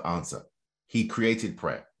to answer. He created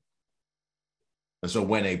prayer. And so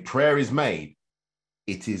when a prayer is made,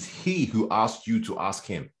 it is he who asked you to ask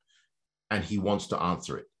him, and he wants to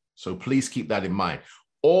answer it. So please keep that in mind.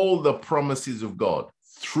 All the promises of God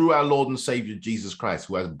through our Lord and Savior Jesus Christ,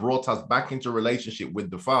 who has brought us back into relationship with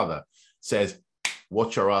the Father, says,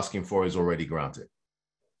 what you're asking for is already granted.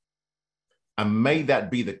 And may that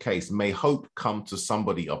be the case. May hope come to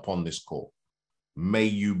somebody upon this call. May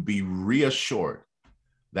you be reassured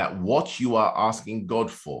that what you are asking God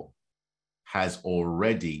for has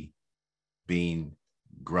already been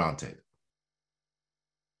granted.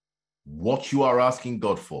 What you are asking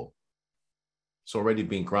God for, it's already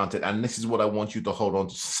been granted. And this is what I want you to hold on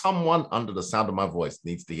to. Someone under the sound of my voice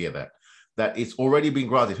needs to hear that it's already been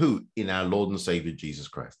granted. Who? In our Lord and Savior, Jesus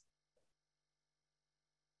Christ.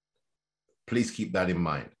 Please keep that in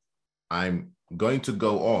mind. I'm going to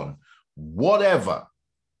go on. Whatever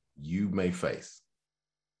you may face,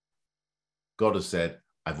 God has said,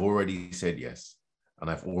 I've already said yes, and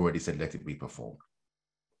I've already said, let it be performed.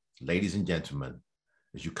 Ladies and gentlemen,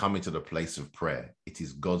 as you come into the place of prayer, it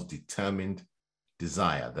is God's determined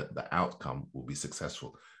desire that the outcome will be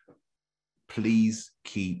successful. Please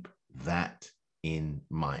keep that in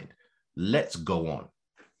mind. Let's go on.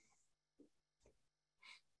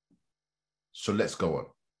 So let's go on.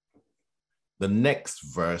 The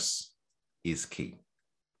next verse is key.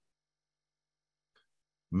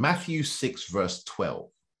 Matthew 6, verse 12.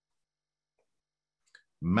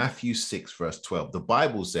 Matthew 6, verse 12. The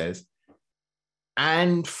Bible says,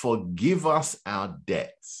 and forgive us our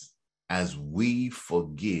debts as we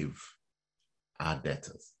forgive our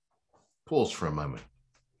debtors. Pause for a moment.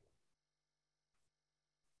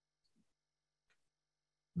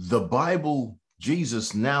 The Bible,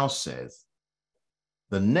 Jesus now says,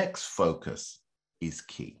 the next focus is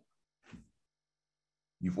key.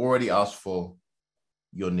 You've already asked for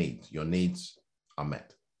your needs. Your needs are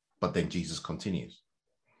met. But then Jesus continues.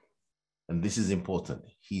 And this is important.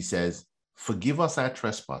 He says, forgive us our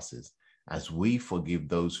trespasses as we forgive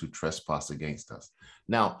those who trespass against us.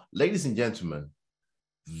 Now, ladies and gentlemen,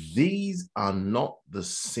 these are not the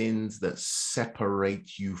sins that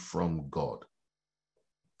separate you from God.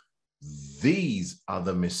 These are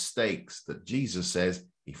the mistakes that Jesus says,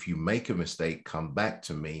 if you make a mistake, come back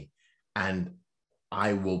to me and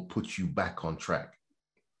I will put you back on track.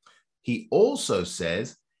 He also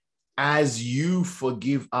says, as you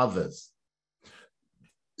forgive others.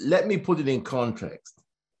 Let me put it in context.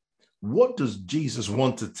 What does Jesus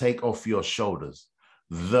want to take off your shoulders?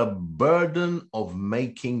 The burden of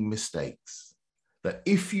making mistakes. That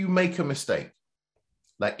if you make a mistake,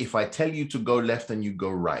 like if I tell you to go left and you go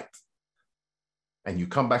right, and you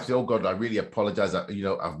come back and say, oh God, I really apologize.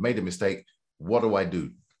 I've made a mistake. What do I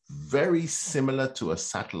do? Very similar to a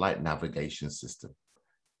satellite navigation system.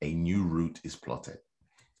 A new route is plotted,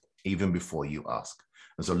 even before you ask.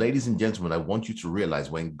 And so, ladies and gentlemen, I want you to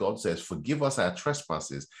realize when God says, forgive us our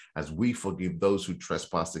trespasses as we forgive those who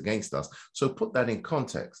trespass against us. So put that in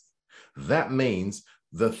context. That means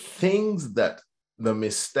the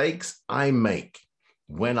mistakes I make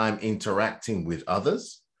when I'm interacting with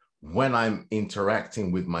others, when I'm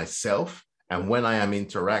interacting with myself, and when I am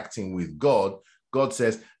interacting with God, God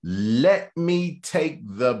says, let me take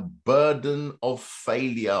the burden of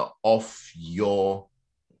failure off your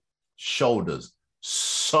shoulders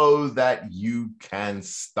so that you can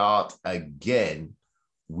start again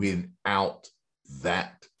without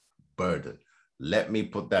that burden. Let me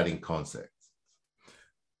put that in context.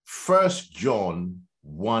 1 John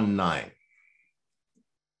 1:9.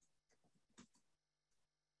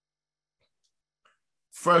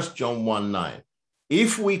 1 John 1:9.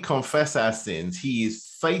 If we confess our sins, he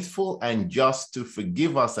is faithful and just to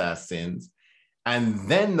forgive us our sins. And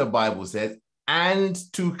then the Bible says, and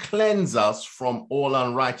to cleanse us from all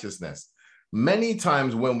unrighteousness. Many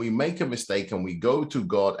times when we make a mistake and we go to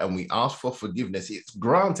God and we ask for forgiveness, it's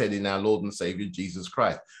granted in our Lord and Savior, Jesus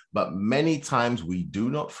Christ. But many times we do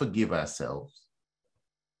not forgive ourselves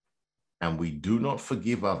and we do not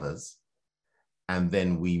forgive others. And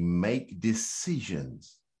then we make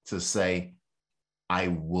decisions to say, I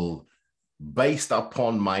will, based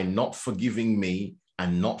upon my not forgiving me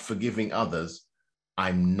and not forgiving others,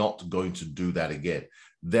 I'm not going to do that again.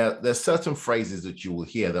 There's certain phrases that you will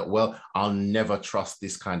hear that, well, I'll never trust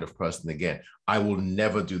this kind of person again. I will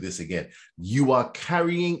never do this again. You are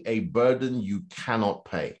carrying a burden you cannot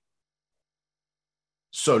pay.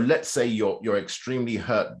 So let's say you're extremely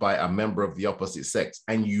hurt by a member of the opposite sex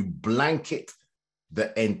and you blanket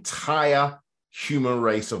the entire human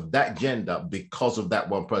race of that gender because of that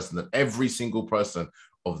one person, that every single person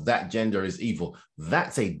of that gender is evil.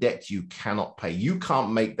 That's a debt you cannot pay. You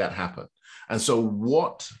can't make that happen. And so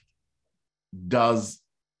what does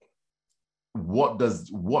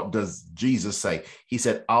Jesus say? He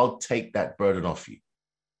said, I'll take that burden off you.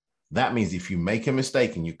 That means if you make a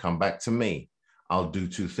mistake and you come back to me, I'll do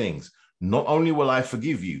two things. Not only will I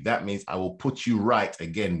forgive you, that means I will put you right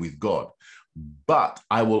again with God, but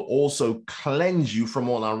I will also cleanse you from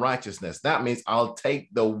all unrighteousness. That means I'll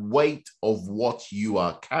take the weight of what you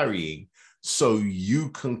are carrying so you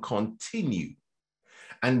can continue.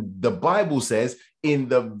 And the Bible says, in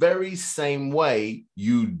the very same way,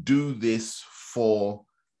 you do this for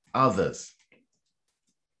others.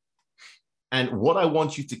 And what I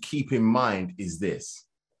want you to keep in mind is this.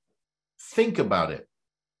 Think about it.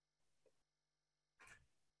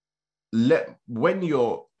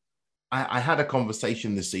 I had a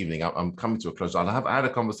conversation this evening. I'm coming to a close. I had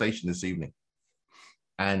a conversation this evening,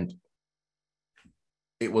 and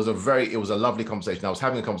it was a lovely conversation. I was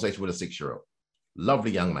having a conversation with a 6-year-old,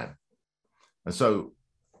 lovely young man. And so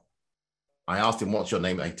I asked him, what's your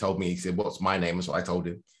name? He told me, he said, what's my name? And so I told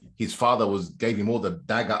him. His father gave him all the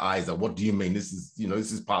dagger eyes. What do you mean? This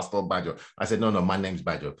is Pastor Badger. I said, no, my name's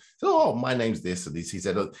Badger. So, oh, my name's this and this. He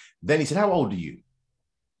said, then he said, how old are you?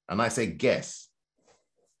 And I said, guess.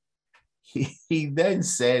 He then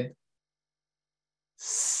said,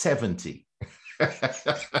 70.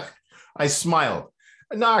 I smiled.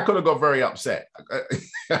 Now I could have got very upset.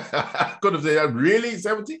 I could have said, really,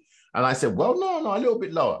 70? And I said, well, no, a little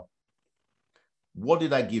bit lower. What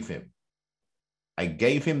did I give him? I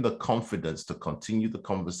gave him the confidence to continue the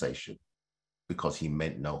conversation because he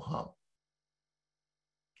meant no harm.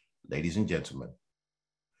 Ladies and gentlemen,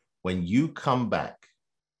 when you come back,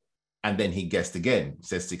 and then he guessed again,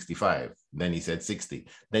 says 65. Then he said 60.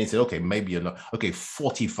 Then he said, okay, maybe you're not. Okay,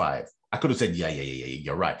 45. I could have said, yeah,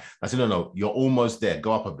 you're right. I said, no, you're almost there.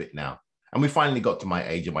 Go up a bit now. And we finally got to my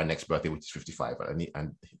age of my next birthday, which is 55.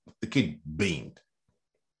 And the kid beamed.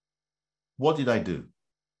 What did I do?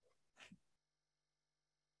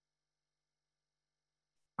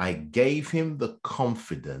 I gave him the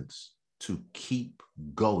confidence to keep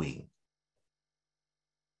going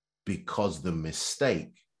because the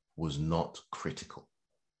mistake was not critical.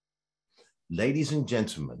 Ladies and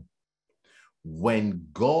gentlemen, when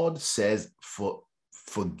God says,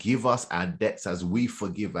 forgive us our debts as we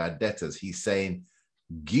forgive our debtors, he's saying,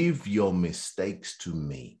 give your mistakes to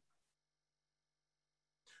me.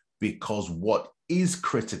 Because what is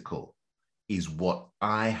critical is what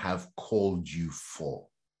I have called you for.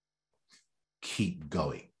 Keep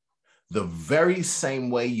going. The very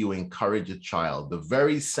same way you encourage a child, the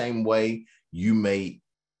very same way you may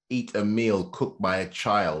eat a meal cooked by a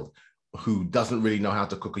child who doesn't really know how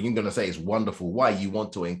to cook, and you're going to say it's wonderful. Why? You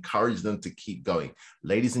want to encourage them to keep going.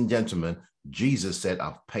 Ladies and gentlemen, Jesus said,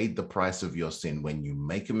 I've paid the price of your sin. When you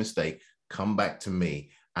make a mistake, come back to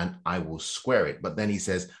me and I will square it. But then he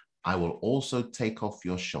says, I will also take off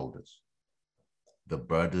your shoulders the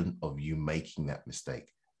burden of you making that mistake.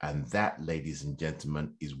 And that, ladies and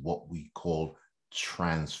gentlemen, is what we call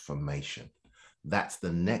transformation. That's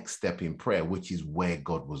the next step in prayer, which is where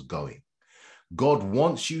God was going. God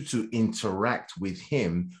wants you to interact with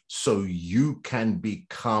him so you can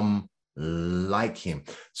become like him.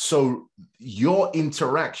 So your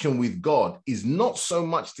interaction with God is not so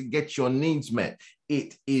much to get your needs met.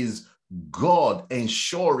 It is God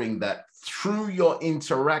ensuring that through your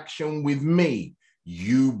interaction with me,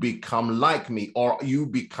 you become like me, or you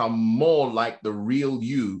become more like the real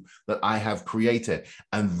you that I have created.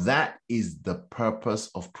 And that is the purpose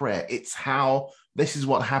of prayer. This is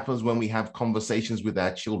what happens when we have conversations with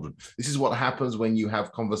our children. This is what happens when you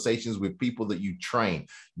have conversations with people that you train.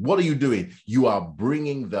 What are you doing? You are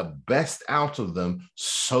bringing the best out of them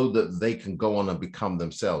so that they can go on and become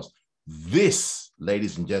themselves. This,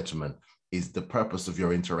 ladies and gentlemen, is the purpose of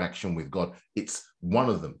your interaction with God. It's one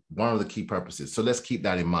of them, one of the key purposes. So let's keep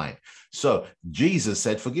that in mind. So Jesus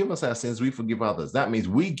said, forgive us our sins, we forgive others. That means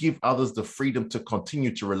we give others the freedom to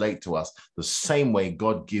continue to relate to us the same way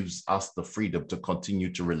God gives us the freedom to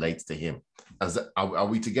continue to relate to him. Are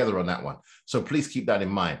we together on that one? So please keep that in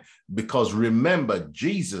mind, because remember,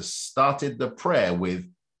 Jesus started the prayer with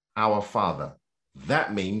our Father.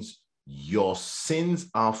 That means your sins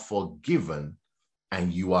are forgiven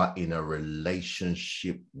and you are in a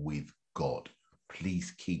relationship with God.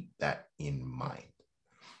 Please keep that in mind.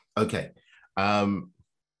 Okay.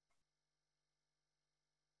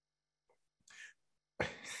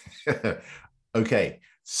 Okay.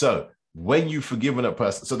 So when you've forgiven a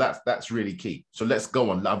person, so that's really key. So let's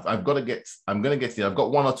go on. I'm going to get to, I've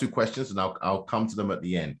got one or two questions and I'll come to them at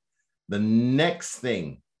the end. The next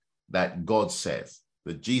thing that God says,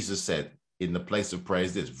 that Jesus said in the place of prayer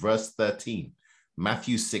is this, verse 13.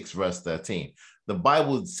 Matthew 6, verse 13. The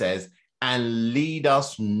Bible says, and lead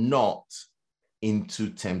us not into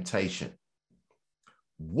temptation.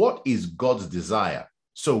 What is God's desire?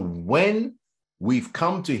 So when we've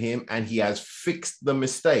come to him and he has fixed the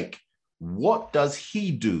mistake, what does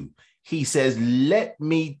he do? He says, let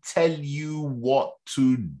me tell you what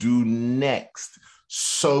to do next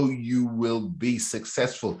so you will be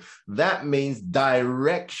successful. That means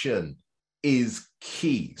direction is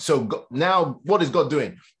key. So now what is God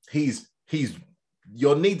doing? He's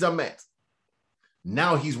your needs are met.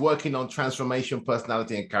 Now he's working on transformation,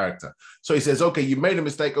 personality, and character. So he says, okay, you made a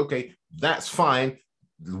mistake. Okay, that's fine.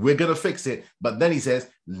 We're going to fix it. But then he says,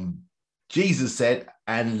 Jesus said,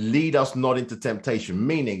 and lead us not into temptation,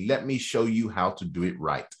 meaning let me show you how to do it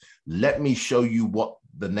right. Let me show you what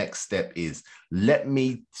the next step is. Let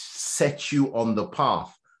me set you on the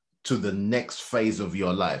path to the next phase of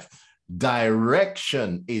your life.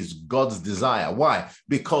 Direction is God's desire. Why?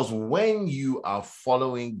 Because when you are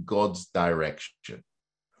following God's direction,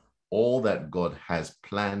 all that God has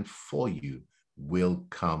planned for you will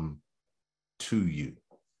come to you.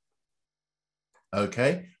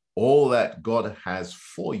 Okay? All that God has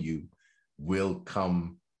for you will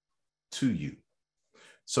come to you.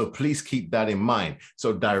 So please keep that in mind.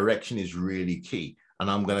 So direction is really key.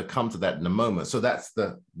 And I'm going to come to that in a moment. So that's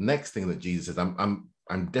the next thing that Jesus says.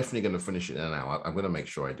 I'm definitely going to finish it in an hour. I'm going to make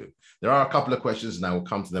sure I do. There are a couple of questions and I will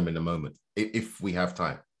come to them in a moment if we have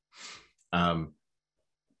time.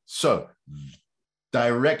 So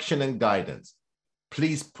direction and guidance.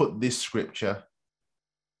 Please put this scripture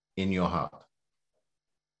in your heart.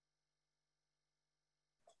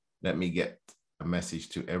 Let me get a message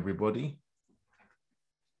to everybody.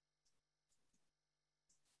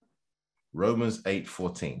 Romans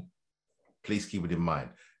 8:14. Please keep it in mind.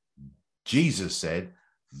 Jesus said,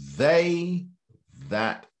 they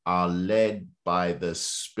that are led by the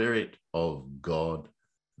Spirit of God,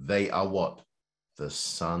 they are what? The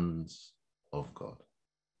sons of God.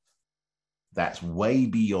 That's way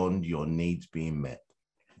beyond your needs being met.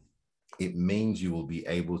 It means you will be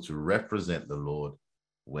able to represent the Lord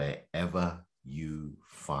wherever you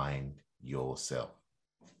find yourself.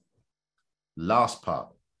 Last part,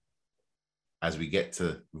 as we get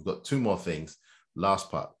to, we've got two more things.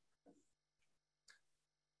 Last part.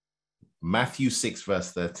 Matthew 6,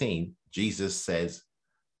 verse 13, Jesus says,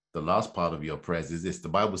 the last part of your prayers is this. The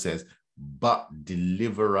Bible says, but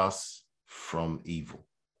deliver us from evil.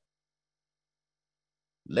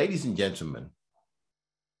 Ladies and gentlemen,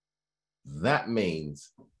 that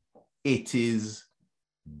means it is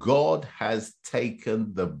God has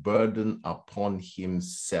taken the burden upon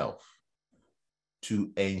himself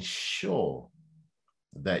to ensure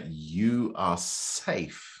that you are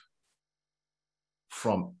safe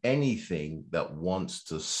from anything that wants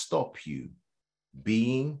to stop you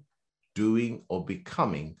being, doing, or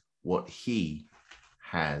becoming what he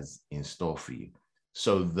has in store for you.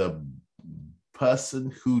 So the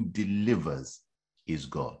person who delivers is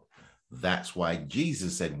God. That's why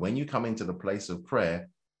Jesus said, when you come into the place of prayer,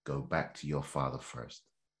 go back to your Father first,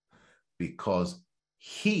 because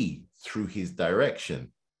he, through his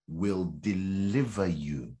direction, will deliver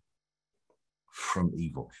you from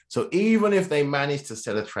evil. So even if they manage to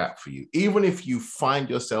set a trap for you, even if you find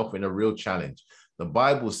yourself in a real challenge, the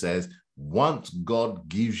Bible says, once God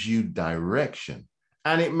gives you direction,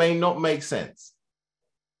 and it may not make sense,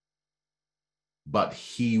 but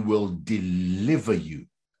he will deliver you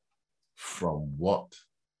from what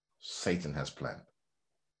Satan has planned.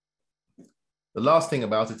 The last thing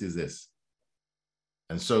about it is this.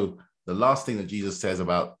 And so the last thing that Jesus says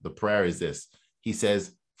about the prayer is this. He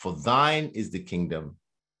says, for thine is the kingdom,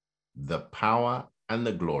 the power, and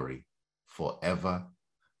the glory forever.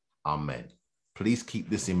 Amen. Please keep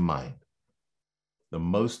this in mind. The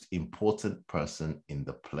most important person in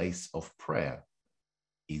the place of prayer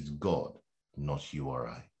is God, not you or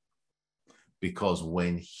I. Because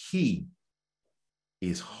when he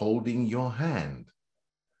is holding your hand,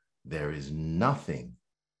 there is nothing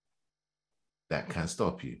that can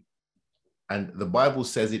stop you. And the Bible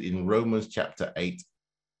says it in Romans chapter 8.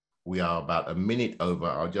 We are about a minute over.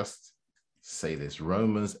 I'll just say this,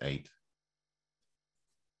 Romans 8.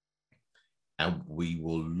 And we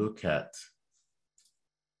will look at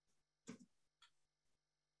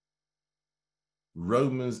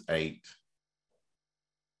Romans 8.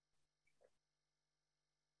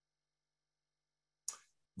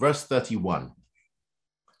 Verse 31.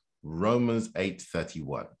 Romans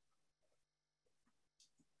 8:31.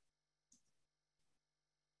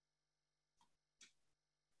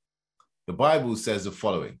 The Bible says the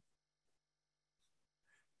following.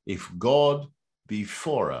 If God be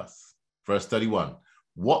for us, verse 31,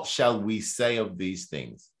 what shall we say of these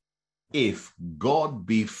things? If God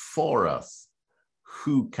be for us,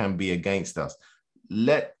 who can be against us?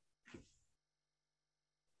 Let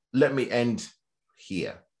me end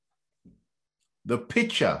here. The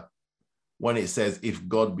picture, when it says, if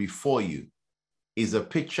God be for you, is a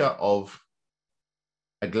picture of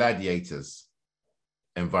a gladiator's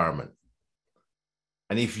environment.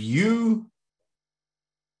 And if you,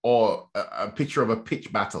 or a picture of a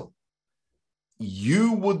pitched battle,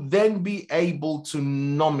 you would then be able to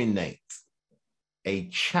nominate a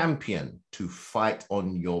champion to fight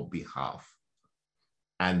on your behalf.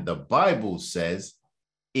 And the Bible says,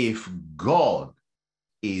 if God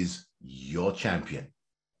is your champion,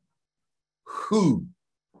 who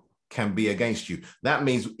can be against you? That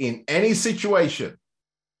means in any situation,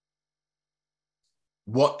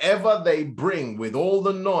 whatever they bring with all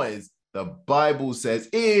the noise, the Bible says,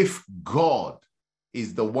 if God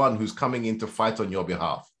is the one who's coming in to fight on your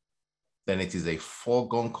behalf, then it is a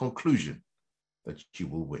foregone conclusion that you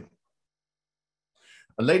will win.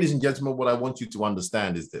 And ladies and gentlemen, what I want you to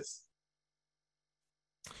understand is this.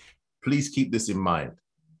 Please keep this in mind.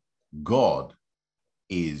 God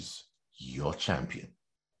is your champion.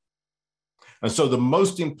 And so the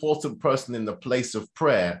most important person in the place of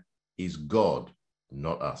prayer is God,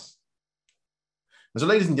 not us. And so,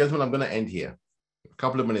 ladies and gentlemen, I'm going to end here. A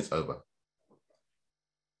couple of minutes over.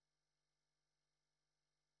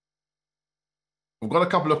 We've got a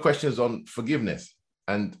couple of questions on forgiveness.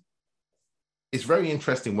 And it's very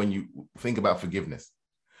interesting when you think about forgiveness.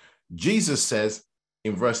 Jesus says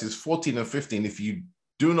in verses 14 and 15, if you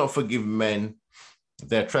do not forgive men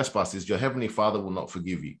their trespasses, your heavenly Father will not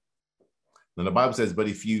forgive you. And the Bible says, but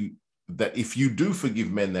if you do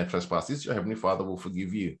forgive men their trespasses, your heavenly Father will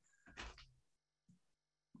forgive you.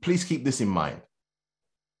 Please keep this in mind.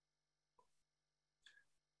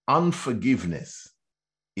 Unforgiveness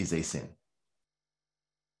is a sin.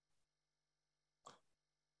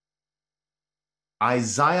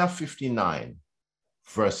 Isaiah 59,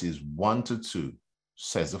 verses 1 to 2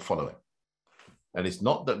 says the following. And it's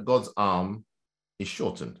not that God's arm is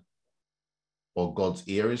shortened or God's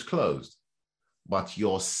ear is closed, but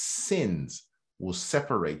your sins will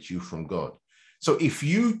separate you from God. So if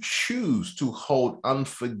you choose to hold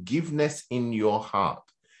unforgiveness in your heart,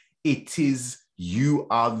 you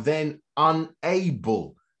are then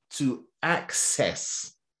unable to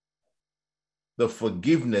access the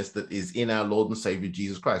forgiveness that is in our Lord and Savior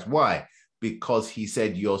Jesus Christ. Why? Because he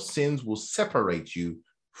said your sins will separate you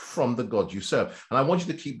from the God you serve. And I want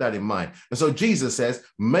you to keep that in mind. And so Jesus says,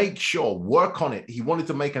 make sure, work on it. He wanted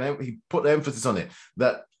to he put emphasis on it,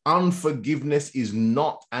 that unforgiveness is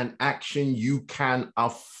not an action you can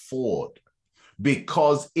afford,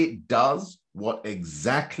 because it does what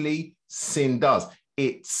exactly sin does.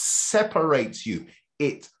 It separates you.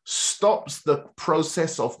 It stops the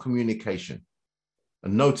process of communication.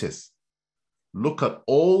 And notice, look at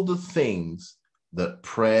all the things that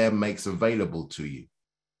prayer makes available to you.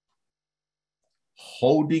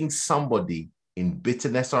 Holding somebody in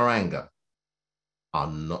bitterness or anger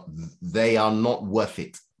they are not worth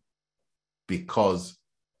it. Because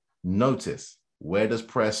notice, where does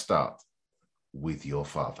prayer start? With your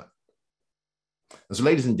Father. And so,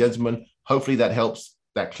 ladies and gentlemen, hopefully that helps,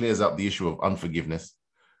 that clears up the issue of unforgiveness.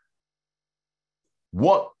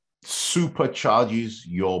 What supercharges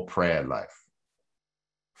your prayer life?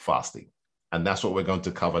 Fasting. And that's what we're going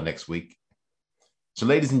to cover next week. So,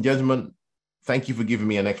 ladies and gentlemen, thank you for giving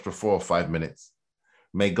me an extra 4 or 5 minutes.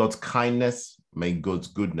 May God's kindness, may God's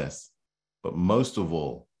goodness, but most of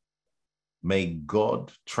all, may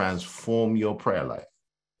God transform your prayer life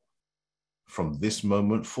from this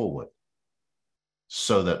moment forward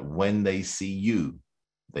so that when they see you,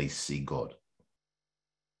 they see God.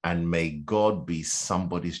 And may God be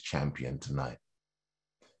somebody's champion tonight.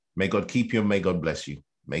 May God keep you and may God bless you.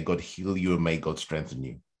 May God heal you and may God strengthen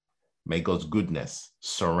you. May God's goodness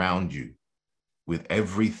surround you with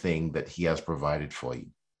everything that he has provided for you.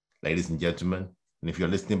 Ladies and gentlemen, and if you're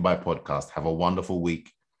listening by podcast, have a wonderful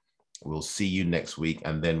week. We'll see you next week,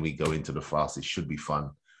 and then we go into the fast. It should be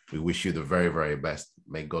fun. We wish you the very, very best.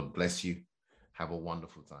 May God bless you. Have a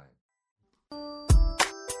wonderful time.